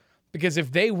Philadelphia, because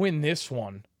if they win this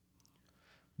one,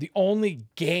 the only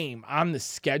game on the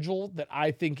schedule that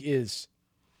I think is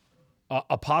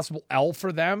a possible L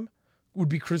for them would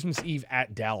be Christmas Eve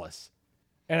at Dallas.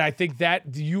 And I think that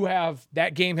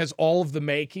that game has all of the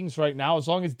makings right now, as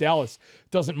long as Dallas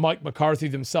doesn't Mike McCarthy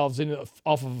themselves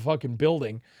off of a fucking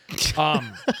building.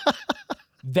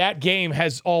 That game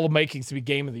has all the makings to be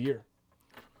game of the year.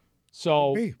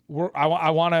 So Could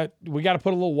be. we got to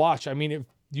put a little watch. I mean,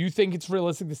 do you think it's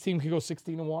realistic this team could go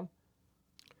 16-1?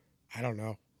 I don't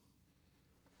know.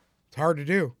 It's hard to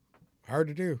do.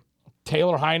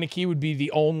 Taylor Heineke would be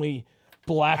the only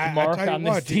black mark tell you on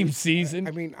what, this team's season.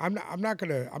 I mean, I'm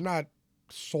not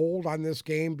sold on this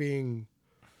game being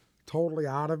totally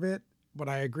out of it, but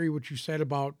I agree what you said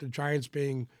about the Giants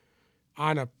being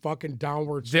on a fucking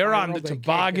downward spiral. They're on the they can't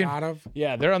toboggan. get out of.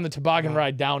 Yeah, they're on the toboggan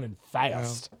ride down and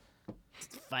fast.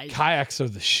 Fight. Kayaks are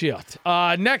the shit.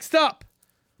 Next up,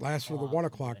 Last for the 1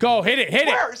 o'clock. go hit it.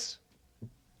 Worse?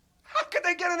 How could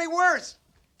they get any worse?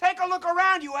 Take a look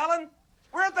around you, Ellen.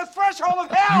 We're at the threshold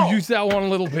of hell. You used that one a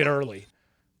little bit early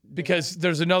because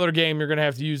there's another game you're going to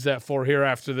have to use that for here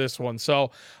after this one.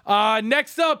 So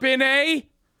next up in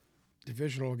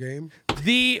Divisional game.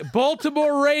 the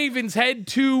Baltimore Ravens head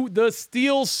to the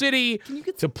Steel City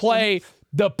to play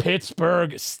the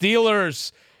Pittsburgh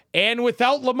Steelers. And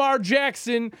without Lamar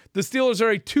Jackson, the Steelers are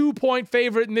a 2-point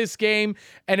favorite in this game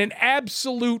and an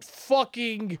absolute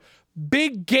fucking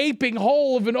big gaping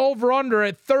hole of an over-under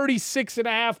at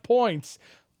 36.5 points.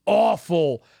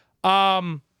 Awful.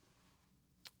 Huntley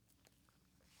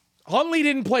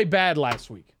didn't play bad last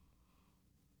week.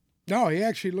 No, he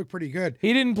actually looked pretty good.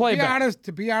 He didn't play bad.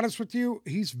 To be honest with you,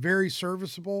 he's very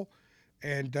serviceable,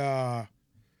 and I'm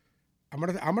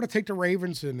gonna take the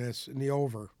Ravens in the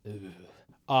over.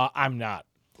 I'm not.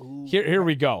 Here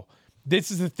we go.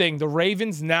 This is the thing. The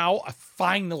Ravens now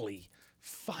finally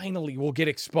will get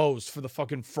exposed for the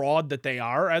fucking fraud that they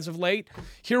are as of late.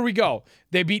 Here we go.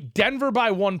 They beat Denver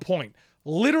by 1 point.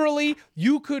 Literally,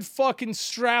 you could fucking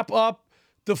strap up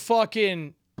the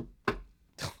fucking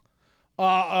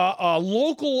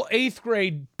local 8th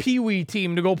grade peewee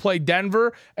team to go play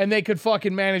Denver, and they could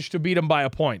fucking manage to beat them by a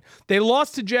point. They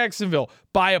lost to Jacksonville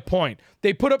by a point.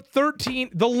 They put up 13.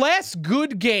 The last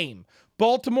good game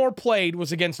Baltimore played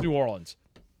was against New Orleans.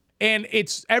 And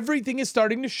everything is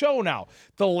starting to show now.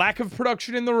 The lack of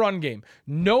production in the run game,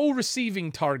 no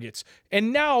receiving targets.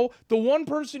 And now the one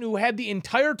person who had the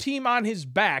entire team on his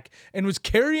back and was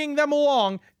carrying them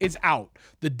along is out.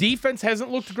 The defense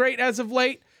hasn't looked great as of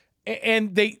late.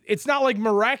 And it's not like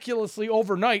miraculously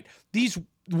overnight, these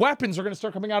weapons are going to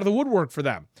start coming out of the woodwork for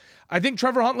them. I think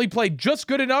Trevor Huntley played just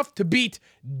good enough to beat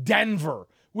Denver,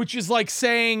 which is like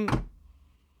saying,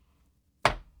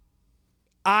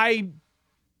 I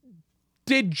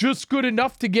did just good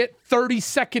enough to get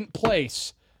 32nd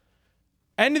place.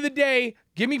 End of the day,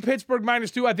 give me Pittsburgh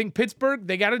 -2. I think Pittsburgh,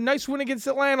 they got a nice win against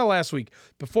Atlanta last week.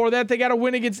 Before that, they got a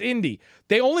win against Indy.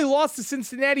 They only lost to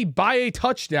Cincinnati by a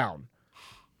touchdown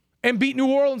and beat New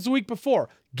Orleans the week before.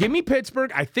 Give me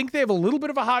Pittsburgh. I think they have a little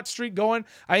bit of a hot streak going.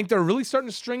 I think they're really starting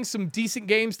to string some decent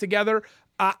games together.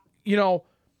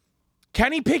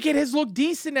 Kenny Pickett has looked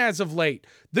decent as of late.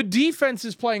 The defense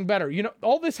is playing better.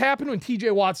 All this happened when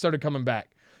TJ Watt started coming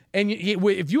back. And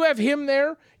if you have him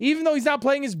there, even though he's not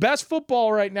playing his best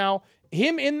football right now,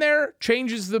 him in there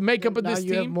changes the makeup of this Now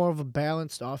you have team. more of a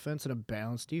balanced offense and a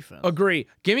balanced defense. Agree.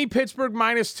 Give me Pittsburgh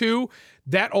 -2.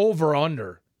 That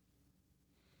over-under.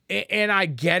 And I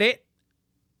get it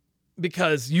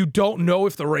because you don't know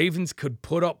if the Ravens could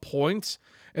put up points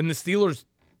and the Steelers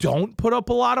don't put up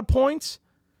a lot of points.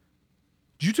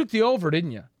 You took the over,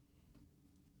 didn't you?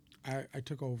 I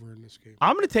took over in this game.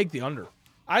 I'm going to take the under.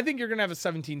 I think you're going to have a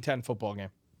 17-10 football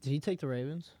game. Did he take the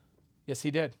Ravens? Yes, he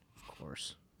did. Of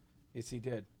course. Yes, he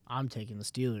did. I'm taking the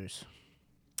Steelers.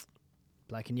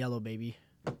 Black and yellow, baby.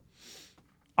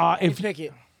 Pick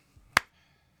it.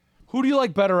 Who do you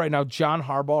like better right now, John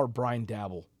Harbaugh or Brian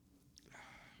Dabble?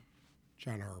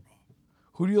 John Harbaugh.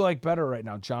 Who do you like better right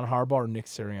now, John Harbaugh or Nick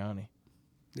Sirianni?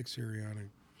 Nick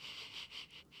Sirianni.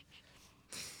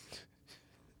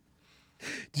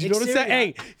 Did you Nick notice that?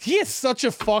 Sirianni. Hey, he has such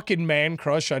a fucking man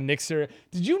crush on Nick Sirianni.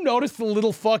 Did you notice the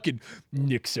little fucking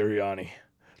Nick Sirianni?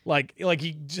 Like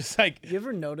he just like. You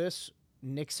ever notice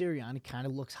Nick Sirianni kind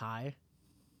of looks high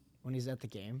when he's at the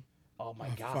game? Oh my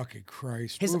god! Fucking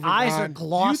Christ. His Moving eyes on. are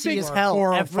glossy as hell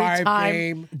 405 every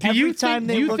game. time. Every time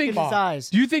they look at his eyes.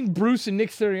 Do you think Bruce and Nick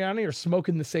Sirianni are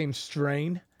smoking the same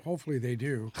strain? Hopefully they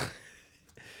do.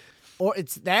 Or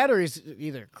it's that, or he's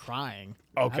either crying.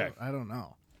 Okay. I don't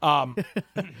know.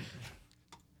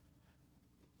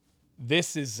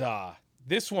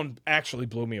 This one actually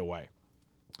blew me away.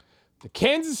 The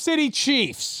Kansas City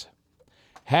Chiefs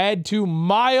had to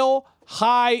Mile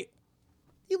High.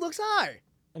 He looks high.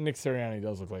 Nick Sirianni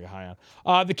does look like a high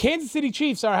on. The Kansas City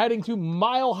Chiefs are heading to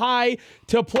Mile High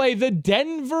to play the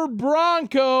Denver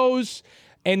Broncos,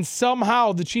 and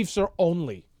somehow the Chiefs are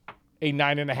only a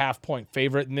 9.5-point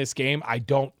favorite in this game. I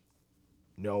don't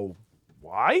know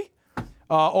why.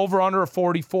 Over under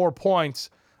 44 points.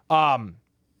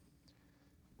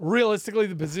 Realistically,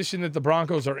 the position that the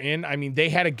Broncos are in, I mean, they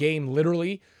had a game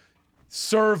literally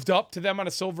served up to them on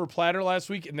a silver platter last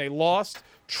week, and they lost.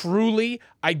 Truly,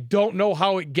 I don't know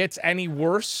how it gets any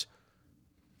worse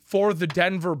for the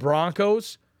Denver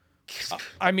Broncos.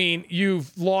 I mean,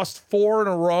 you've lost 4 in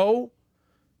a row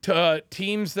to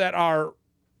teams that are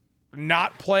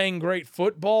not playing great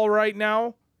football right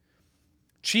now.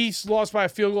 Chiefs lost by a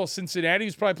field goal. Cincinnati,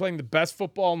 who's probably playing the best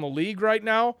football in the league right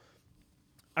now.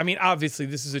 I mean, obviously,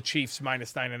 this is a Chiefs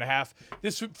minus 9.5.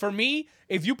 This, for me,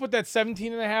 if you put that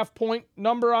 17.5 point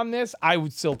number on this, I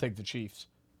would still take the Chiefs.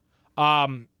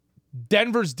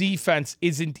 Denver's defense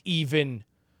isn't even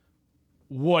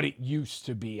what it used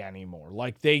to be anymore.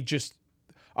 Like, they just,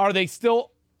 are they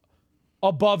still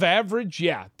above average?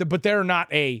 Yeah, but they're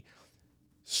not a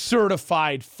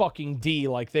certified fucking D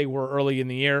like they were early in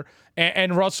the year.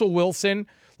 And Russell Wilson,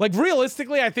 like,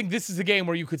 realistically, I think this is a game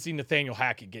where you could see Nathaniel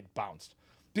Hackett get bounced,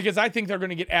 because I think they're going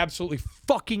to get absolutely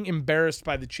fucking embarrassed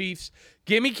by the Chiefs.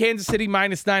 Give me Kansas City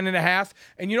minus 9.5.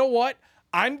 And you know what?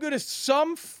 I'm going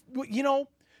to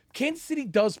Kansas City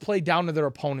does play down to their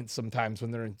opponents sometimes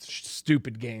when they're in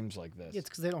stupid games like this. It's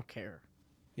because they don't care.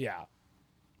 Yeah.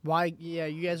 Why? Yeah,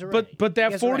 you guys are right. But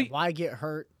that 40. Right. Why get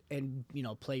hurt and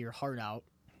play your heart out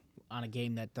on a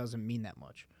game that doesn't mean that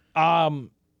much?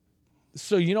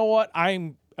 So you know what?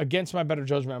 I'm against my better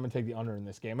judgment. I'm going to take the under in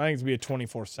this game. I think it's going to be a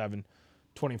 24-7,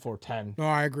 24-10. No,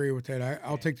 I agree with that.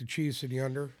 I'll take the Chiefs in the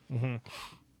under. Mm-hmm.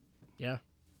 Yeah.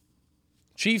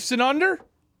 Chiefs and under?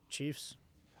 Chiefs.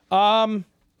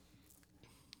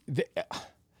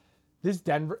 This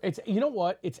Denver, you know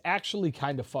what? It's actually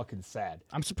kind of fucking sad.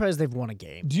 I'm surprised they've won a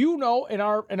game. Do you know in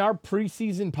our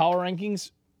preseason power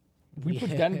rankings, we put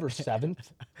Denver 7th?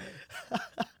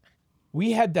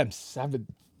 We had them 7th.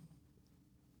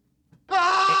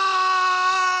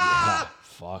 Yeah,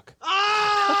 fuck.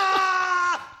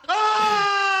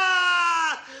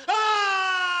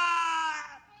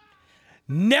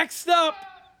 Next up,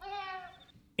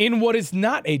 in what is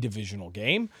not a divisional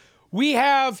game, we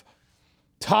have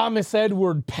Thomas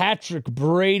Edward Patrick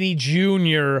Brady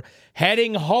Jr.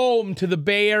 heading home to the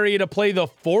Bay Area to play the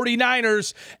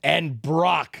 49ers and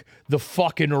Brock the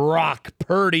fucking Rock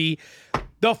Purdy.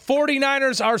 The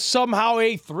 49ers are somehow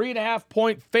a 3.5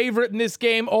 point favorite in this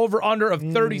game, over under of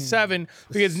 37,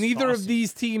 because neither of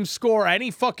these teams score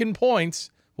any fucking points.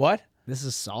 What? This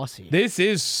is saucy. This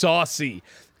is saucy.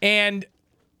 And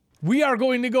we are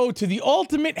going to go to the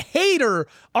ultimate hater,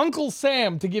 Uncle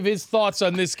Sam, to give his thoughts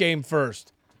on this game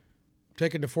first.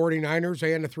 Taking the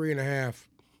 49ers and the 3.5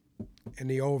 and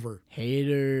the over.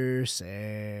 Hater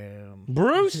Sam.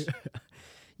 Bruce?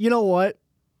 You know what?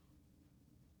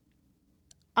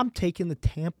 I'm taking the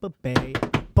Tampa Bay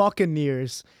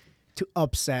Buccaneers to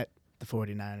upset the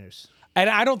 49ers. And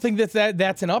I don't think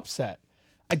that's an upset.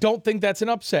 I don't think that's an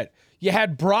upset. You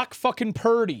had Brock fucking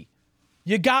Purdy.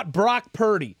 You got Brock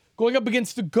Purdy going up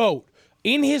against the GOAT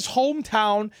in his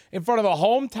hometown in front of a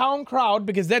hometown crowd,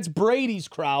 because that's Brady's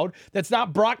crowd. That's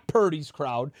not Brock Purdy's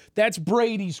crowd. That's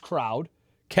Brady's crowd,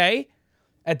 okay?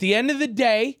 At the end of the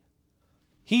day,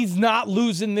 he's not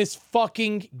losing this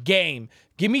fucking game.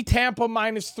 Give me Tampa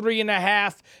minus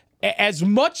 3.5. As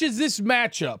much as this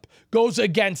matchup goes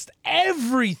against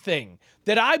everything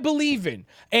that I believe in,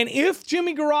 and if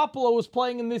Jimmy Garoppolo was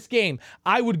playing in this game,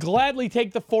 I would gladly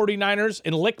take the 49ers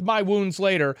and lick my wounds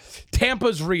later.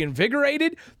 Tampa's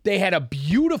reinvigorated. They had a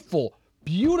beautiful,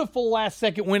 beautiful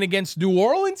last-second win against New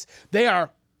Orleans. They are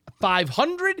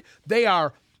 500. They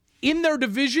are in their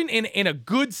division in a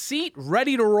good seat,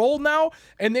 ready to roll now,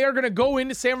 and they are going to go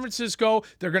into San Francisco.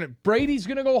 Brady's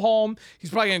going to go home.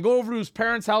 He's probably going to go over to his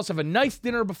parents' house, have a nice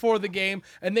dinner before the game,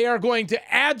 and they are going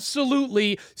to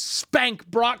absolutely spank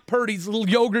Brock Purdy's little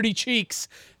yogurty cheeks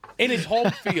in his home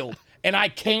field. And I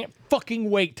can't fucking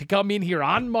wait to come in here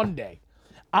on Monday,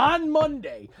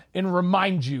 and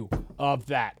remind you of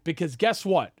that. Because guess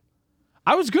what?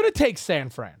 I was going to take San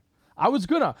Fran.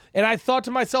 And I thought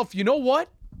to myself, you know what?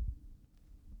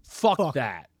 Fuck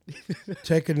that.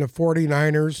 Taking the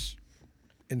 49ers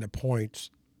in the points.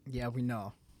 Yeah, we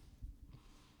know.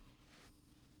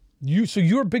 So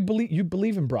you're a big you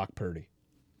believe in Brock Purdy.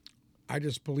 I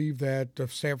just believe that the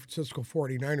San Francisco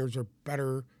 49ers are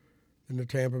better than the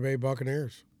Tampa Bay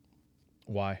Buccaneers.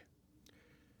 Why?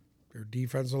 Their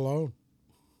defense alone.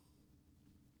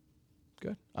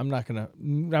 Good. I'm not in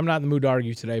the mood to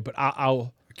argue today, but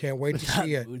I can't wait to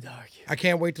see it. I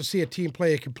can't wait to see a team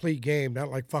play a complete game, not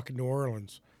like fucking New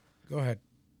Orleans. Go ahead.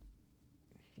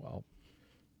 Well,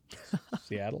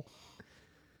 Seattle.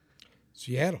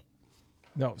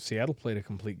 No, Seattle played a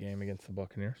complete game against the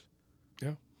Buccaneers.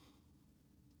 Yeah.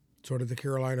 So did the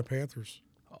Carolina Panthers.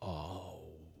 Oh,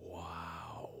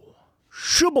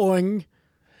 Shaboing.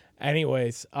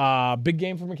 Anyways, big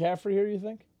game for McCaffrey here, you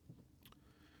think?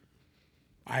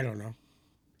 I don't know.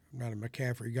 I'm not a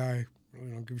McCaffrey guy. I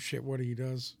don't give a shit what he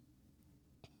does.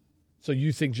 So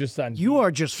you think You are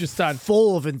just on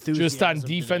full of enthusiasm. just on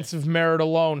defensive merit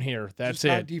alone here. That's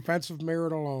Just on it. defensive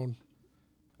merit alone.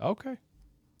 Okay.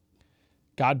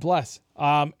 God bless.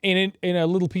 In a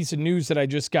little piece of news that I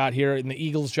just got here in the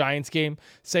Eagles-Giants game,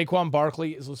 Saquon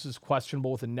Barkley is listed as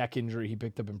questionable with a neck injury he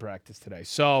picked up in practice today.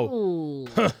 So,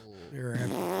 You're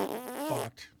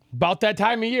fucked. about that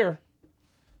time of year.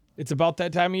 It's about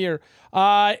that time of year.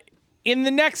 In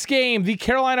the next game, the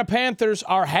Carolina Panthers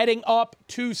are heading up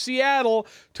to Seattle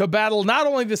to battle not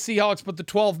only the Seahawks, but the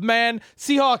 12th man.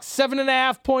 Seahawks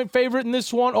 7.5-point favorite in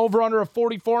this one, over under of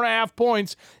 44.5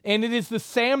 points. And it is the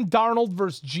Sam Darnold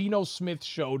versus Geno Smith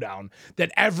showdown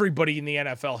that everybody in the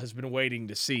NFL has been waiting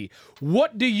to see.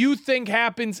 What do you think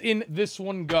happens in this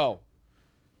one? Go.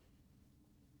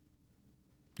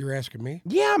 You're asking me?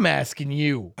 Yeah, I'm asking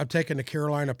you. I'm taking the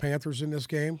Carolina Panthers in this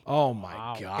game. Oh,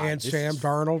 my God. And This Sam is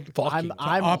Darnold fucking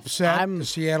I'm upset the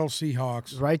Seattle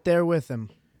Seahawks. right there with him.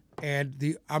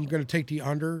 And I'm going to take the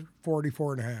under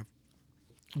 44.5.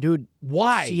 Dude,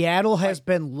 Why? Seattle has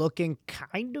been looking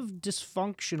kind of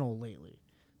dysfunctional lately.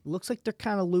 Looks like they're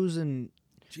kind of losing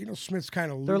Geno Smith's kind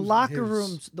of losing their locker his-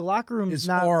 rooms. The locker room's his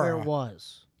not where aura. it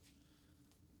was.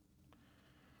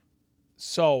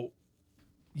 So,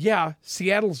 yeah,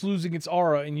 Seattle's losing its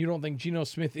aura, and you don't think Geno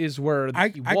Smith is where I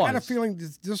he was. got a feeling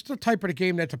this is the type of the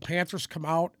game that the Panthers come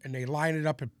out and they line it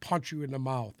up and punch you in the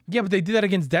mouth. Yeah, but they did that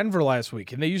against Denver last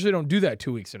week, and they usually don't do that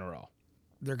 2 weeks in a row.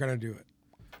 They're going to do it.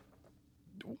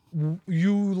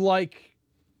 You like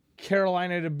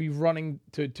Carolina to be running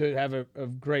to have a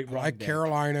great I run. like game.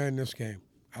 Carolina in this game.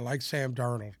 I like Sam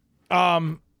Darnold.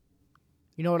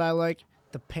 You know what I like?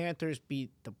 The Panthers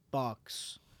beat the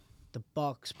Bucks. The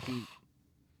Bucks beat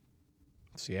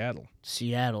Seattle.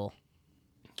 Seattle.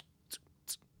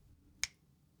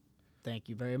 Thank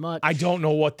you very much. I don't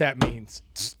know what that means.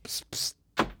 Just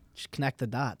connect the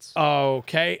dots.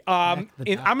 Okay. I'm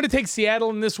going to take Seattle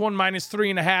in this one,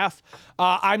 -3.5.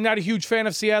 I'm not a huge fan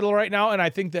of Seattle right now, and I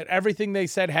think that everything they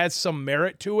said has some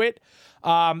merit to it.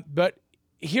 But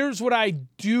here's what I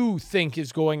do think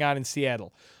is going on in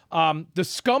Seattle. The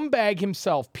scumbag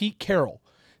himself, Pete Carroll,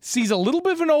 sees a little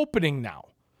bit of an opening now.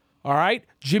 All right?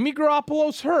 Jimmy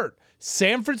Garoppolo's hurt.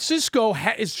 San Francisco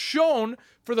is shown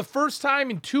for the first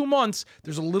time in 2 months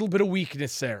there's a little bit of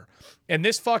weakness there. And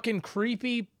this fucking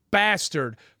creepy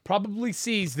bastard probably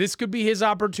sees this could be his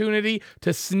opportunity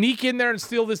to sneak in there and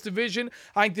steal this division.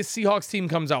 I think the Seahawks team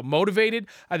comes out motivated.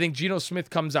 I think Geno Smith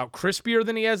comes out crispier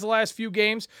than he has the last few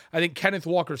games. I think Kenneth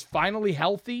Walker's finally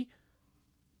healthy.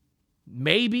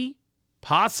 Maybe,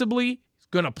 possibly, he's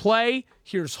going to play.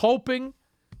 Here's hoping.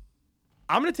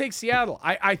 I'm going to take Seattle.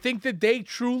 I think that they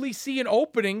truly see an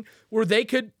opening where they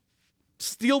could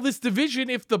steal this division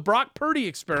if the Brock Purdy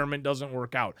experiment doesn't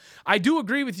work out. I do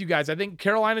agree with you guys. I think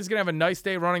Carolina's going to have a nice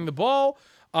day running the ball.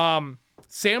 Sam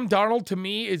Darnold, to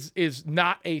me, is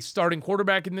not a starting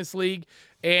quarterback in this league,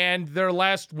 and their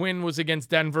last win was against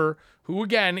Denver, who,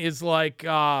 again, is like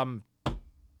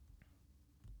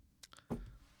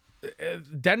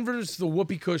Denver's the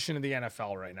whoopee cushion of the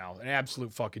NFL right now. An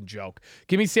absolute fucking joke.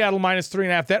 Give me Seattle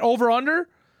 -3.5. That over-under,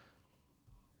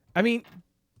 I mean,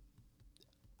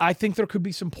 I think there could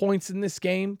be some points in this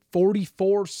game.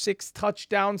 44, 6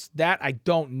 touchdowns. That I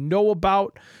don't know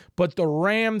about. But the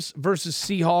Rams versus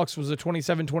Seahawks was a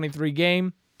 27-23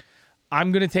 game.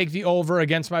 I'm going to take the over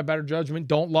against my better judgment.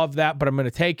 Don't love that, but I'm going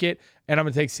to take it. And I'm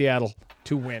going to take Seattle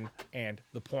to win and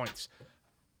the points.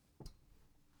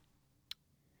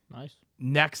 Nice.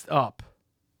 Next up,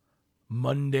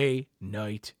 Monday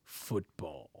Night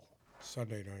Football.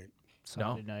 Sunday night.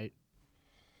 Sunday night.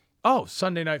 Oh,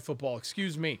 Sunday Night Football.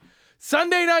 Excuse me.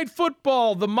 Sunday Night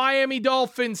Football. The Miami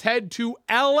Dolphins head to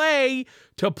L.A.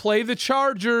 to play the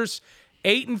Chargers.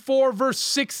 8-4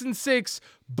 versus 6-6.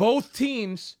 Both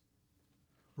teams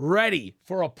ready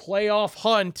for a playoff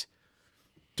hunt.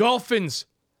 Dolphins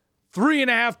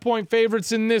 3.5-point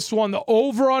favorites in this one. The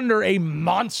over-under a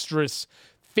monstrous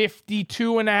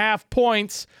 52.5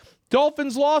 points.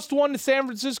 Dolphins lost one to San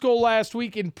Francisco last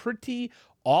week in pretty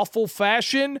awful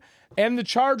fashion. And the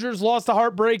Chargers lost a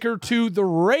heartbreaker to the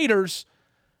Raiders.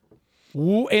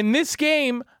 In this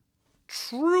game,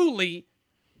 truly,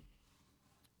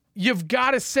 you've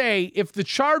got to say, if the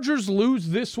Chargers lose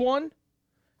this one,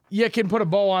 you can put a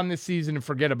bow on this season and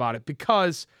forget about it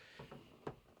because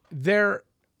they're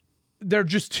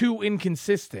just too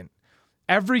inconsistent.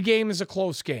 Every game is a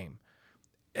close game.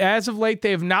 as of late,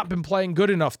 they have not been playing good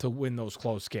enough to win those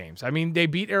close games. I mean, they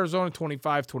beat Arizona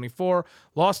 25-24,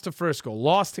 lost to Frisco,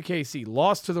 lost to KC,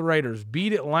 lost to the Raiders,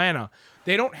 beat Atlanta.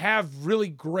 They don't have really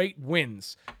great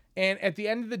wins. And at the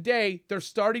end of the day, they're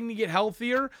starting to get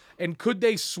healthier. And could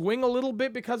they swing a little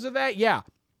bit because of that? Yeah.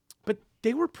 But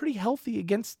they were pretty healthy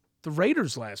against the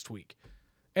Raiders last week.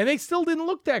 And they still didn't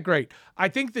look that great. I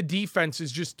think the defense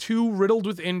is just too riddled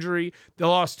with injury. They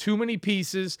lost too many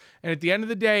pieces. And at the end of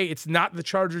the day, it's not the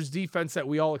Chargers defense that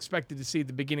we all expected to see at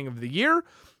the beginning of the year.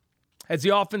 As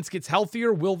the offense gets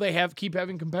healthier, will they keep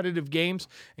having competitive games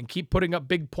and keep putting up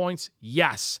big points?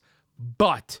 Yes.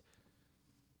 But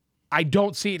I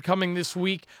don't see it coming this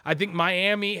week. I think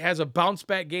Miami has a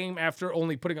bounce-back game after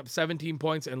only putting up 17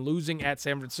 points and losing at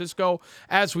San Francisco.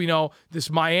 As we know, this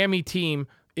Miami team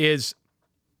is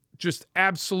just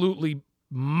absolutely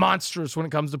monstrous when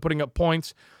it comes to putting up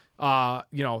points.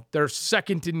 They're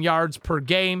second in yards per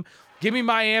game. Give me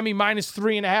Miami minus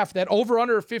 3.5. That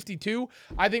over-under of 52,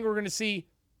 I think we're going to see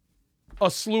a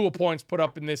slew of points put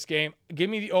up in this game. Give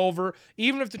me the over.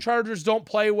 Even if the Chargers don't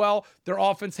play well, their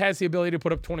offense has the ability to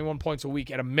put up 21 points a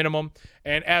week at a minimum.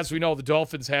 And as we know, the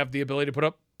Dolphins have the ability to put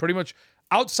up pretty much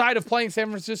outside of playing San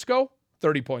Francisco,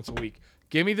 30 points a week.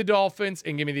 Give me the Dolphins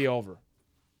and give me the over.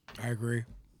 I agree.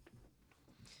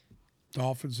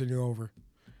 Dolphins and the over.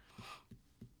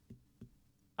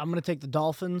 I'm going to take the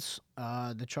Dolphins.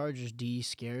 The Chargers D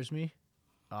scares me,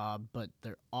 but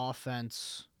their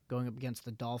offense going up against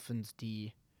the Dolphins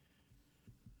D,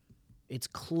 it's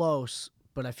close,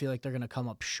 but I feel like they're going to come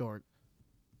up short.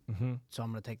 Mm-hmm. So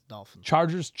I'm going to take the Dolphins.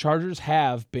 Chargers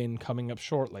have been coming up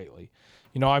short lately.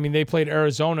 They played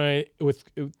Arizona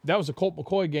that was a Colt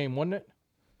McCoy game, wasn't it?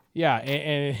 Yeah,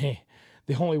 and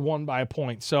they only won by a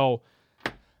point. So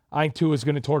I think Tua is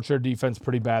going to torture their defense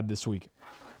pretty bad this week.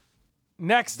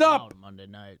 Next up,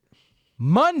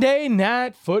 Monday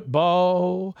Night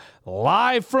Football.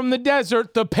 Live from the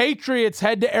desert, the Patriots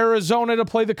head to Arizona to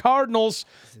play the Cardinals.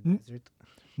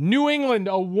 New England,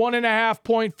 a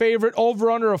 1.5-point favorite,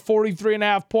 over-under of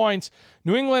 43.5 points.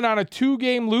 New England on a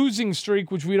 2-game losing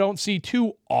streak, which we don't see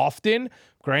too often.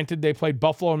 Granted, they played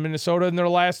Buffalo and Minnesota in their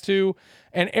last two.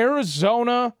 And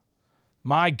Arizona,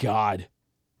 my God,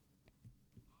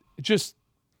 just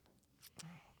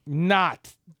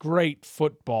not great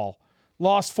football.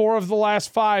 Lost 4 of the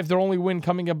last 5. Their only win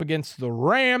coming up against the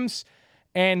Rams.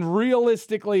 And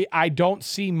realistically, I don't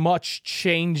see much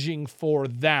changing for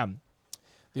them.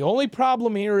 The only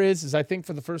problem here is I think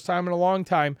for the first time in a long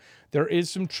time, there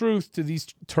is some truth to these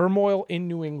turmoil in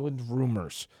New England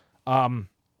rumors. I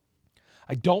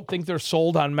don't think they're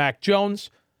sold on Mac Jones.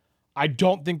 I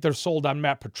don't think they're sold on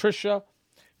Matt Patricia.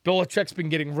 Belichick's been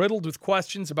getting riddled with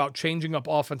questions about changing up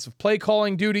offensive play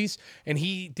calling duties, and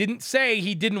he didn't say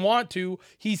he didn't want to.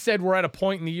 He said we're at a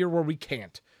point in the year where we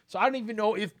can't. So I don't even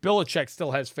know if Belichick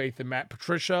still has faith in Matt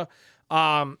Patricia.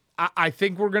 I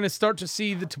think we're going to start to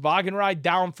see the toboggan ride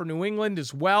down for New England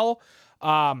as well.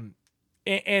 And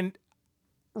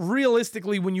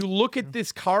realistically, when you look at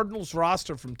this Cardinals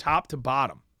roster from top to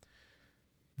bottom,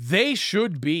 they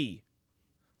should be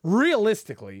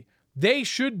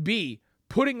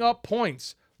putting up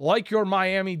points like your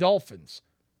Miami Dolphins.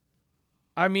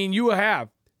 I mean,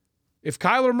 if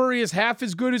Kyler Murray is half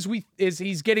as good as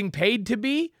he's getting paid to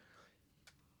be,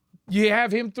 you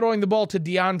have him throwing the ball to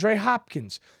DeAndre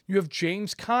Hopkins. You have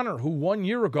James Conner, who 1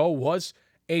 year ago was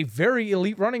a very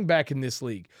elite running back in this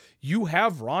league. You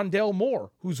have Rondale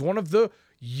Moore, who's one of the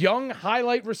young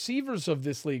highlight receivers of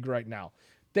this league right now.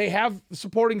 They have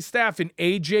supporting staff in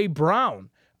A.J. Brown.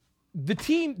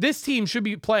 This team should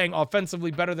be playing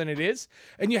offensively better than it is.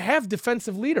 And you have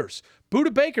defensive leaders.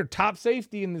 Budda Baker, top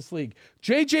safety in this league.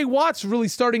 J.J. Watt's really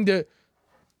starting to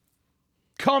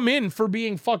come in for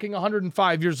being fucking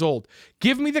 105 years old.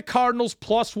 Give me the Cardinals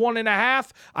plus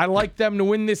 1.5. I like them to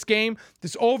win this game.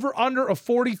 This over-under of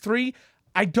 43,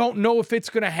 I don't know if it's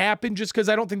going to happen just because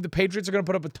I don't think the Patriots are going to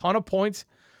put up a ton of points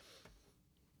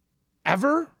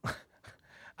ever.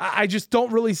 I just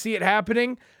don't really see it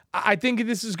happening. I think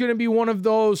this is going to be one of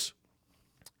those,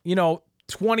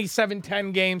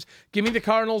 27-10 games. Give me the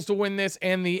Cardinals to win this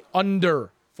and the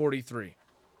under 43.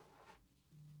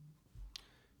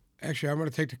 Actually, I'm going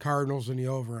to take the Cardinals and the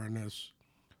over on this.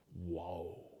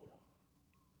 Whoa.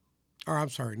 Or I'm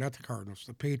sorry, not the Cardinals,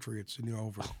 the Patriots in the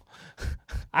over.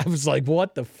 I was like,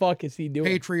 what the fuck is he doing?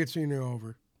 Patriots in the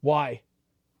over. Why?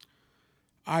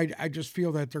 I just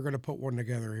feel that they're going to put one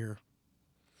together here.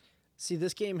 See,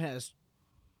 this game has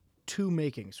 2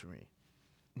 makings for me.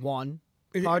 One,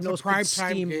 It's Cardinals a prime could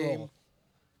time game. steamroll.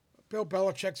 Bill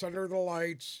Belichick's under the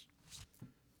lights.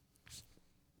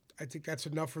 I think that's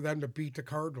enough for them to beat the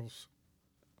Cardinals.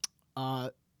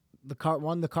 the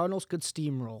Cardinals could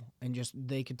steamroll and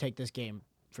they could take this game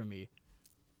from me.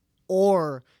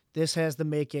 Or this has the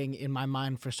making, in my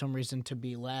mind, for some reason, to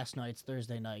be last night's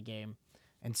Thursday night game.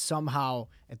 And somehow,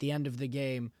 at the end of the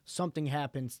game, something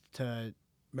happens to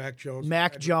Mac Jones.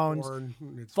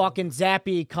 Fucking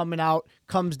Zappy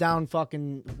comes down,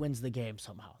 fucking wins the game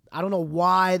somehow. I don't know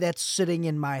why that's sitting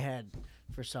in my head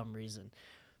for some reason.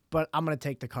 But I'm going to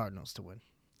take the Cardinals to win.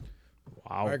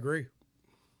 Wow. I agree.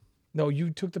 No, you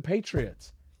took the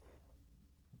Patriots.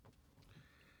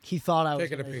 He thought I was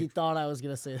going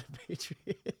to say the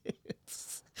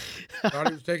Patriots. Thought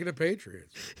he was taking the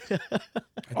Patriots.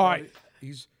 All right.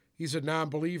 He's a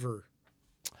non-believer.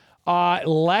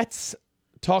 Let's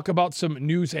talk about some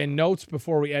news and notes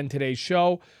before we end today's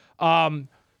show.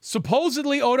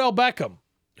 Supposedly Odell Beckham,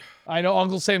 I know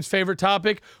Uncle Sam's favorite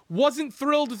topic, wasn't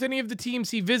thrilled with any of the teams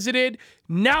he visited.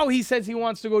 Now he says he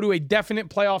wants to go to a definite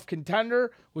playoff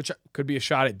contender, which could be a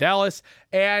shot at Dallas.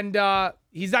 And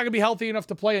he's not going to be healthy enough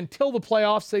to play until the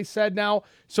playoffs, they said now.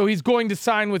 So he's going to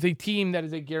sign with a team that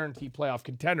is a guaranteed playoff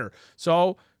contender.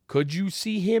 So could you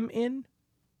see him in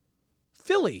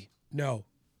Philly? No.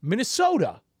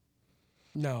 Minnesota?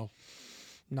 No.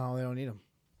 No, they don't need him.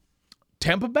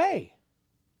 Tampa Bay?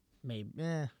 Maybe.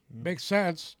 Makes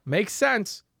sense. Makes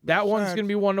sense. That one's going to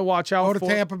be one to watch out for. Go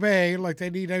to Tampa Bay like they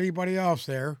need anybody else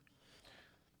there.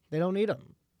 They don't need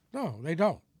him. No, they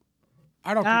don't.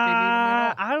 I don't think they need him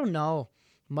at all. I don't know.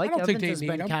 Mike Evans has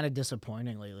been kind of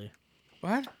disappointing lately.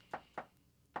 What?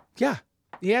 Yeah,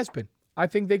 he has been. I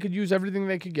think they could use everything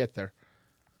they could get there.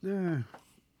 Yeah.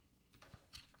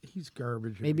 He's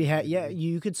garbage. Maybe,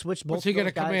 you could switch both guys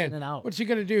in and out. What's he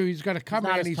going to do? He's going to come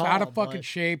in. He's out of fucking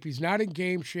shape. He's not in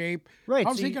game shape. Right.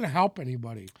 How's he going to help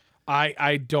anybody?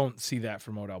 I don't see that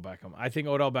from Odell Beckham. I think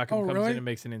Odell Beckham comes in and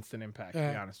makes an instant impact, to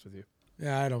be honest with you.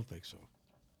 Yeah, I don't think so.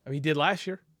 I mean, he did last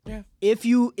year. Yeah. If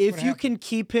you can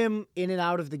keep him in and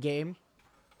out of the game,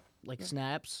 like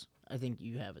snaps, I think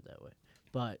you have it that way.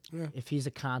 But if he's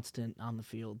a constant on the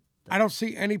field. I don't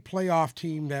see any playoff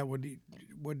team that would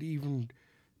even...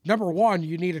 Number one,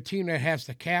 you need a team that has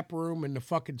the cap room and the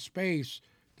fucking space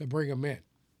to bring him in.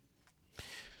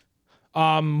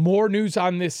 More news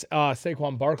on this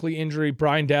Saquon Barkley injury.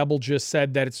 Brian Dabble just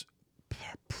said that it's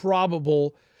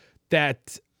probable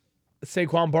that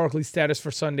Saquon Barkley's status for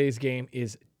Sunday's game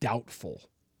is doubtful.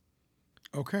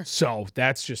 Okay. So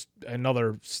that's just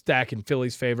another stack in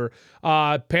Philly's favor.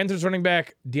 Panthers running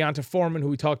back Deonta Foreman, who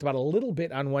we talked about a little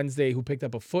bit on Wednesday, who picked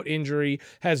up a foot injury,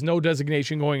 has no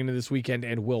designation going into this weekend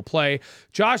and will play.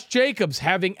 Josh Jacobs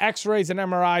having x-rays and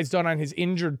MRIs done on his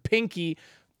injured pinky,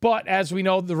 but as we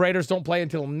know, the Raiders don't play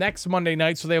until next Monday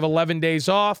night, so they have 11 days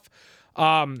off.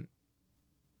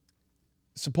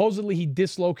 Supposedly he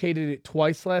dislocated it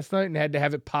twice last night and had to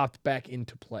have it popped back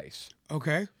into place.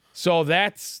 Okay. So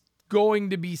that's going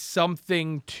to be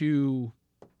something to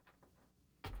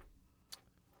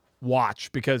watch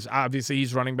because obviously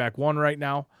he's running back one right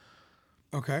now.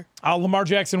 Okay. Lamar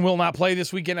Jackson will not play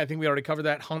this weekend. I think we already covered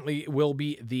that. Huntley will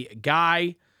be the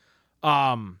guy.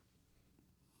 Other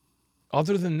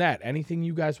than that, anything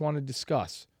you guys want to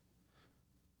discuss?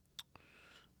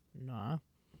 Nah.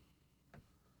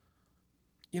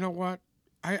 You know what?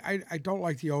 I don't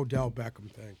like the Odell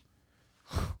Beckham thing.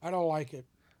 I don't like it.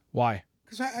 Why?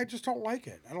 Because I just don't like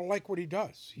it. I don't like what he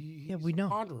does. He's we know. a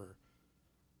ponderer.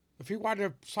 If he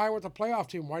wanted to sign with the playoff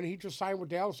team, why didn't he just sign with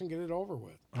Dallas and get it over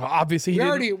with? Well, obviously,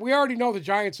 we already know the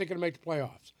Giants ain't going to make the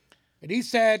playoffs. And he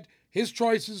said his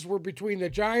choices were between the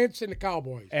Giants and the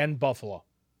Cowboys. And Buffalo.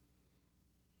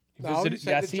 He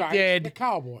did. The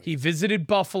Cowboys. He visited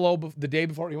Buffalo the day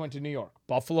before he went to New York.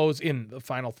 Buffalo's in the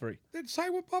final three. Then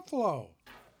sign with Buffalo.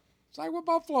 Sign with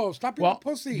Buffalo. Stop being a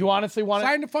pussy. You honestly want to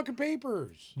sign the fucking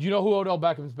papers? You know who Odell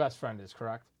Beckham's best friend is,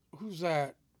 correct? Who's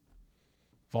that?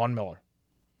 Von Miller.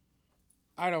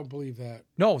 I don't believe that.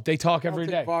 No, they talk every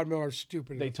day. Von Miller's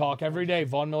stupid. They talk every day.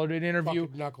 Von Miller did an interview,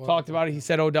 talked about it. He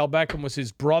said Odell Beckham was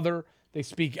his brother. They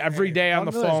speak every day on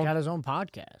the phone. He's got his own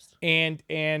podcast. And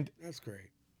that's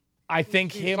great. I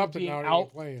think him being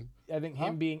out. I think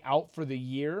him being out for the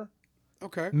year.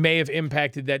 Okay. May have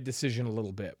impacted that decision a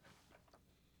little bit.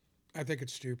 I think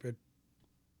it's stupid.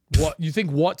 What you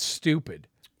think? What's stupid?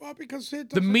 Well, because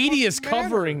the media's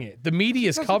covering it. The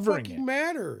media's covering it. Doesn't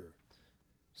matter.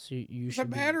 So you doesn't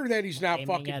matter that he's not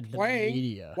fucking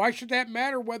playing. Why should that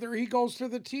matter whether he goes to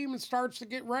the team and starts to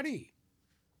get ready?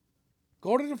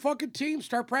 Go to the fucking team.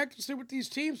 Start practicing with these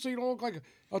teams so you don't look like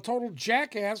a total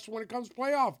jackass when it comes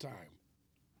playoff time.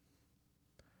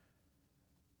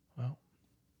 Well,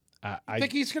 I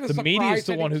think he's going to surprise the media's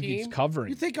the one who team? keeps covering.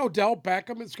 You think Odell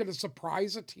Beckham is going to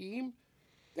surprise a team?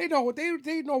 They know what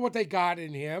they know what they got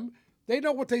in him. They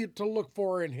know what to look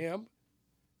for in him.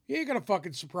 He ain't gonna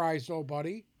fucking surprise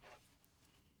nobody.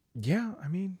 Yeah, I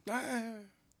mean,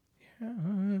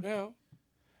 Yeah.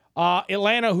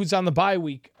 Atlanta, who's on the bye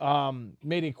week,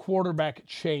 made a quarterback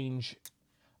change.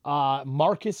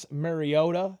 Marcus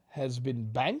Mariota has been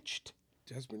benched.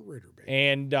 Desmond Ridder, baby.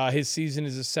 And his season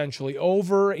is essentially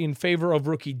over in favor of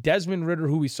rookie Desmond Ridder,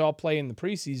 who we saw play in the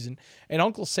preseason. And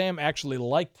Uncle Sam actually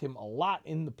liked him a lot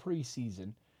in the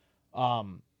preseason.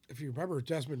 If you remember,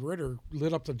 Desmond Ridder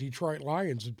lit up the Detroit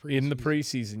Lions in preseason. In the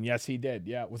preseason, yes, he did.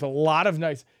 Yeah, with a lot of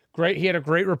great. He had a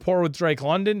great rapport with Drake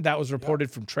London. That was reported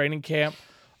from training camp.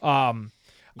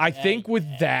 I think with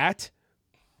that,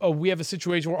 we have a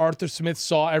situation where Arthur Smith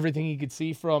saw everything he could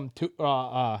see from.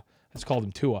 Let's call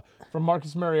him Tua, from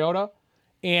Marcus Mariota,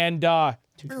 and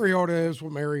Mariota is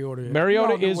what Mariota is.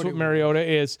 Mariota is what Mariota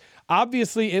is.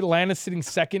 Obviously, Atlanta's sitting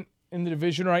second in the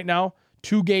division right now,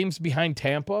 2 games behind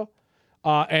Tampa.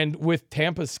 And with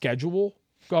Tampa's schedule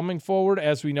coming forward,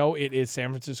 as we know, it is San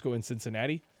Francisco and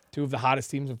Cincinnati, 2 of the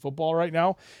hottest teams in football right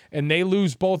now. And they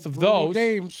lose both of those.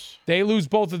 Games. They lose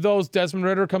both of those. Desmond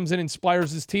Ridder comes in and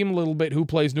inspires his team a little bit, who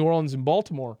plays New Orleans and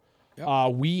Baltimore.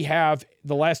 Yep. We have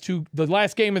the last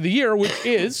game of the year, which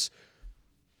is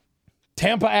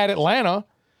Tampa at Atlanta,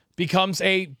 becomes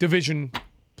a division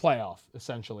playoff,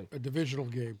 essentially. A divisional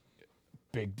game.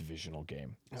 Big divisional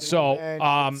game. So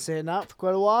sitting out for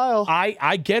quite a while.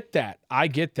 I get that. I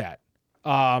get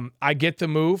the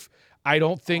move. I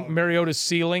don't think Mariota's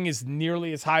ceiling is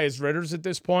nearly as high as Ritter's at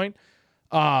this point.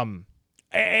 And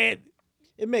it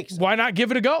makes sense. Why not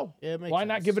give it a go? Yeah, it makes why sense.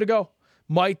 not give it a go?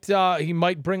 He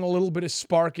might bring a little bit of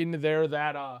spark into there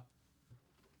that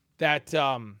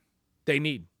they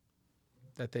need.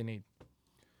 Anything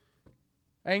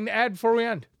to add before we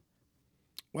end?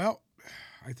 Well,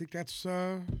 I think that's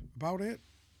about it.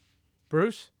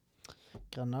 Bruce?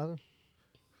 Got another?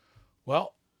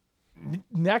 Well,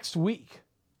 next week,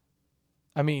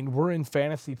 I mean, we're in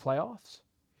fantasy playoffs.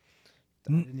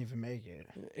 I didn't even make it.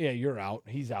 Yeah, you're out.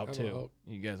 He's out too. out.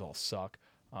 You guys all suck.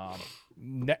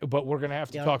 But we're going to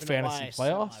have to talk fantasy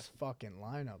playoffs. My fucking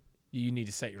lineup. You need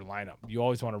to set your lineup. You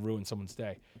always want to ruin someone's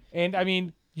day. And, I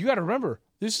mean, you got to remember,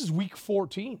 this is week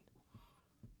 14.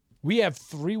 We have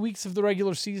 3 weeks of the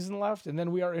regular season left, and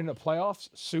then we are in a playoffs,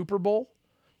 Super Bowl.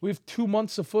 We have 2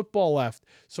 months of football left.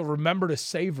 So remember to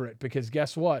savor it, because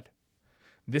guess what?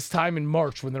 This time in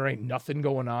March, when there ain't nothing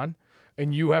going on,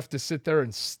 and you have to sit there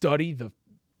and study the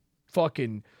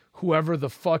fucking whoever the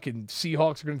fucking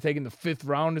Seahawks are going to take in the 5th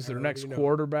round as their next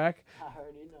quarterback. I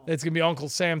already know. It's going to be Uncle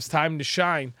Sam's time to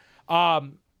shine.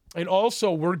 And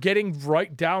also, we're getting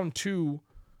right down to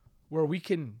where we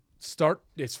can start,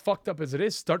 as fucked up as it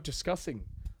is, start discussing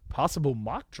possible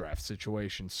mock draft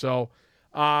situations. So,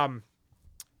 we're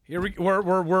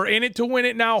in it to win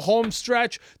it now. Home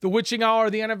stretch, the witching hour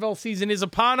of the NFL season is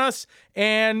upon us,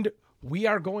 and we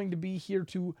are going to be here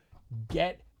to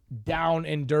get down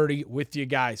and dirty with you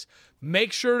guys.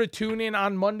 Make sure to tune in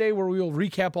on Monday, where we will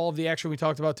recap all of the action we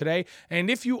talked about today. And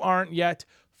if you aren't yet,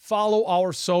 follow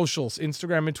our socials,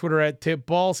 Instagram and Twitter at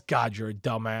TipBalls. God, you're a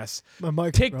dumbass.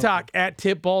 TikTok at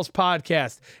TipBalls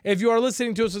Podcast. If you are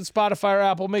listening to us on Spotify or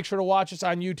Apple, make sure to watch us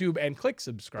on YouTube and click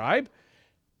subscribe.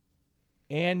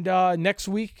 And next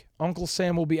week, Uncle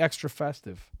Sam will be extra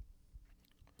festive.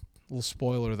 Little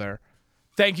spoiler there.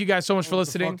 Thank you guys so much for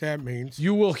listening. What the fuck that means.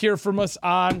 You will hear from us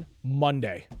on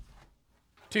Monday.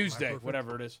 Tuesday,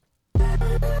 whatever it is.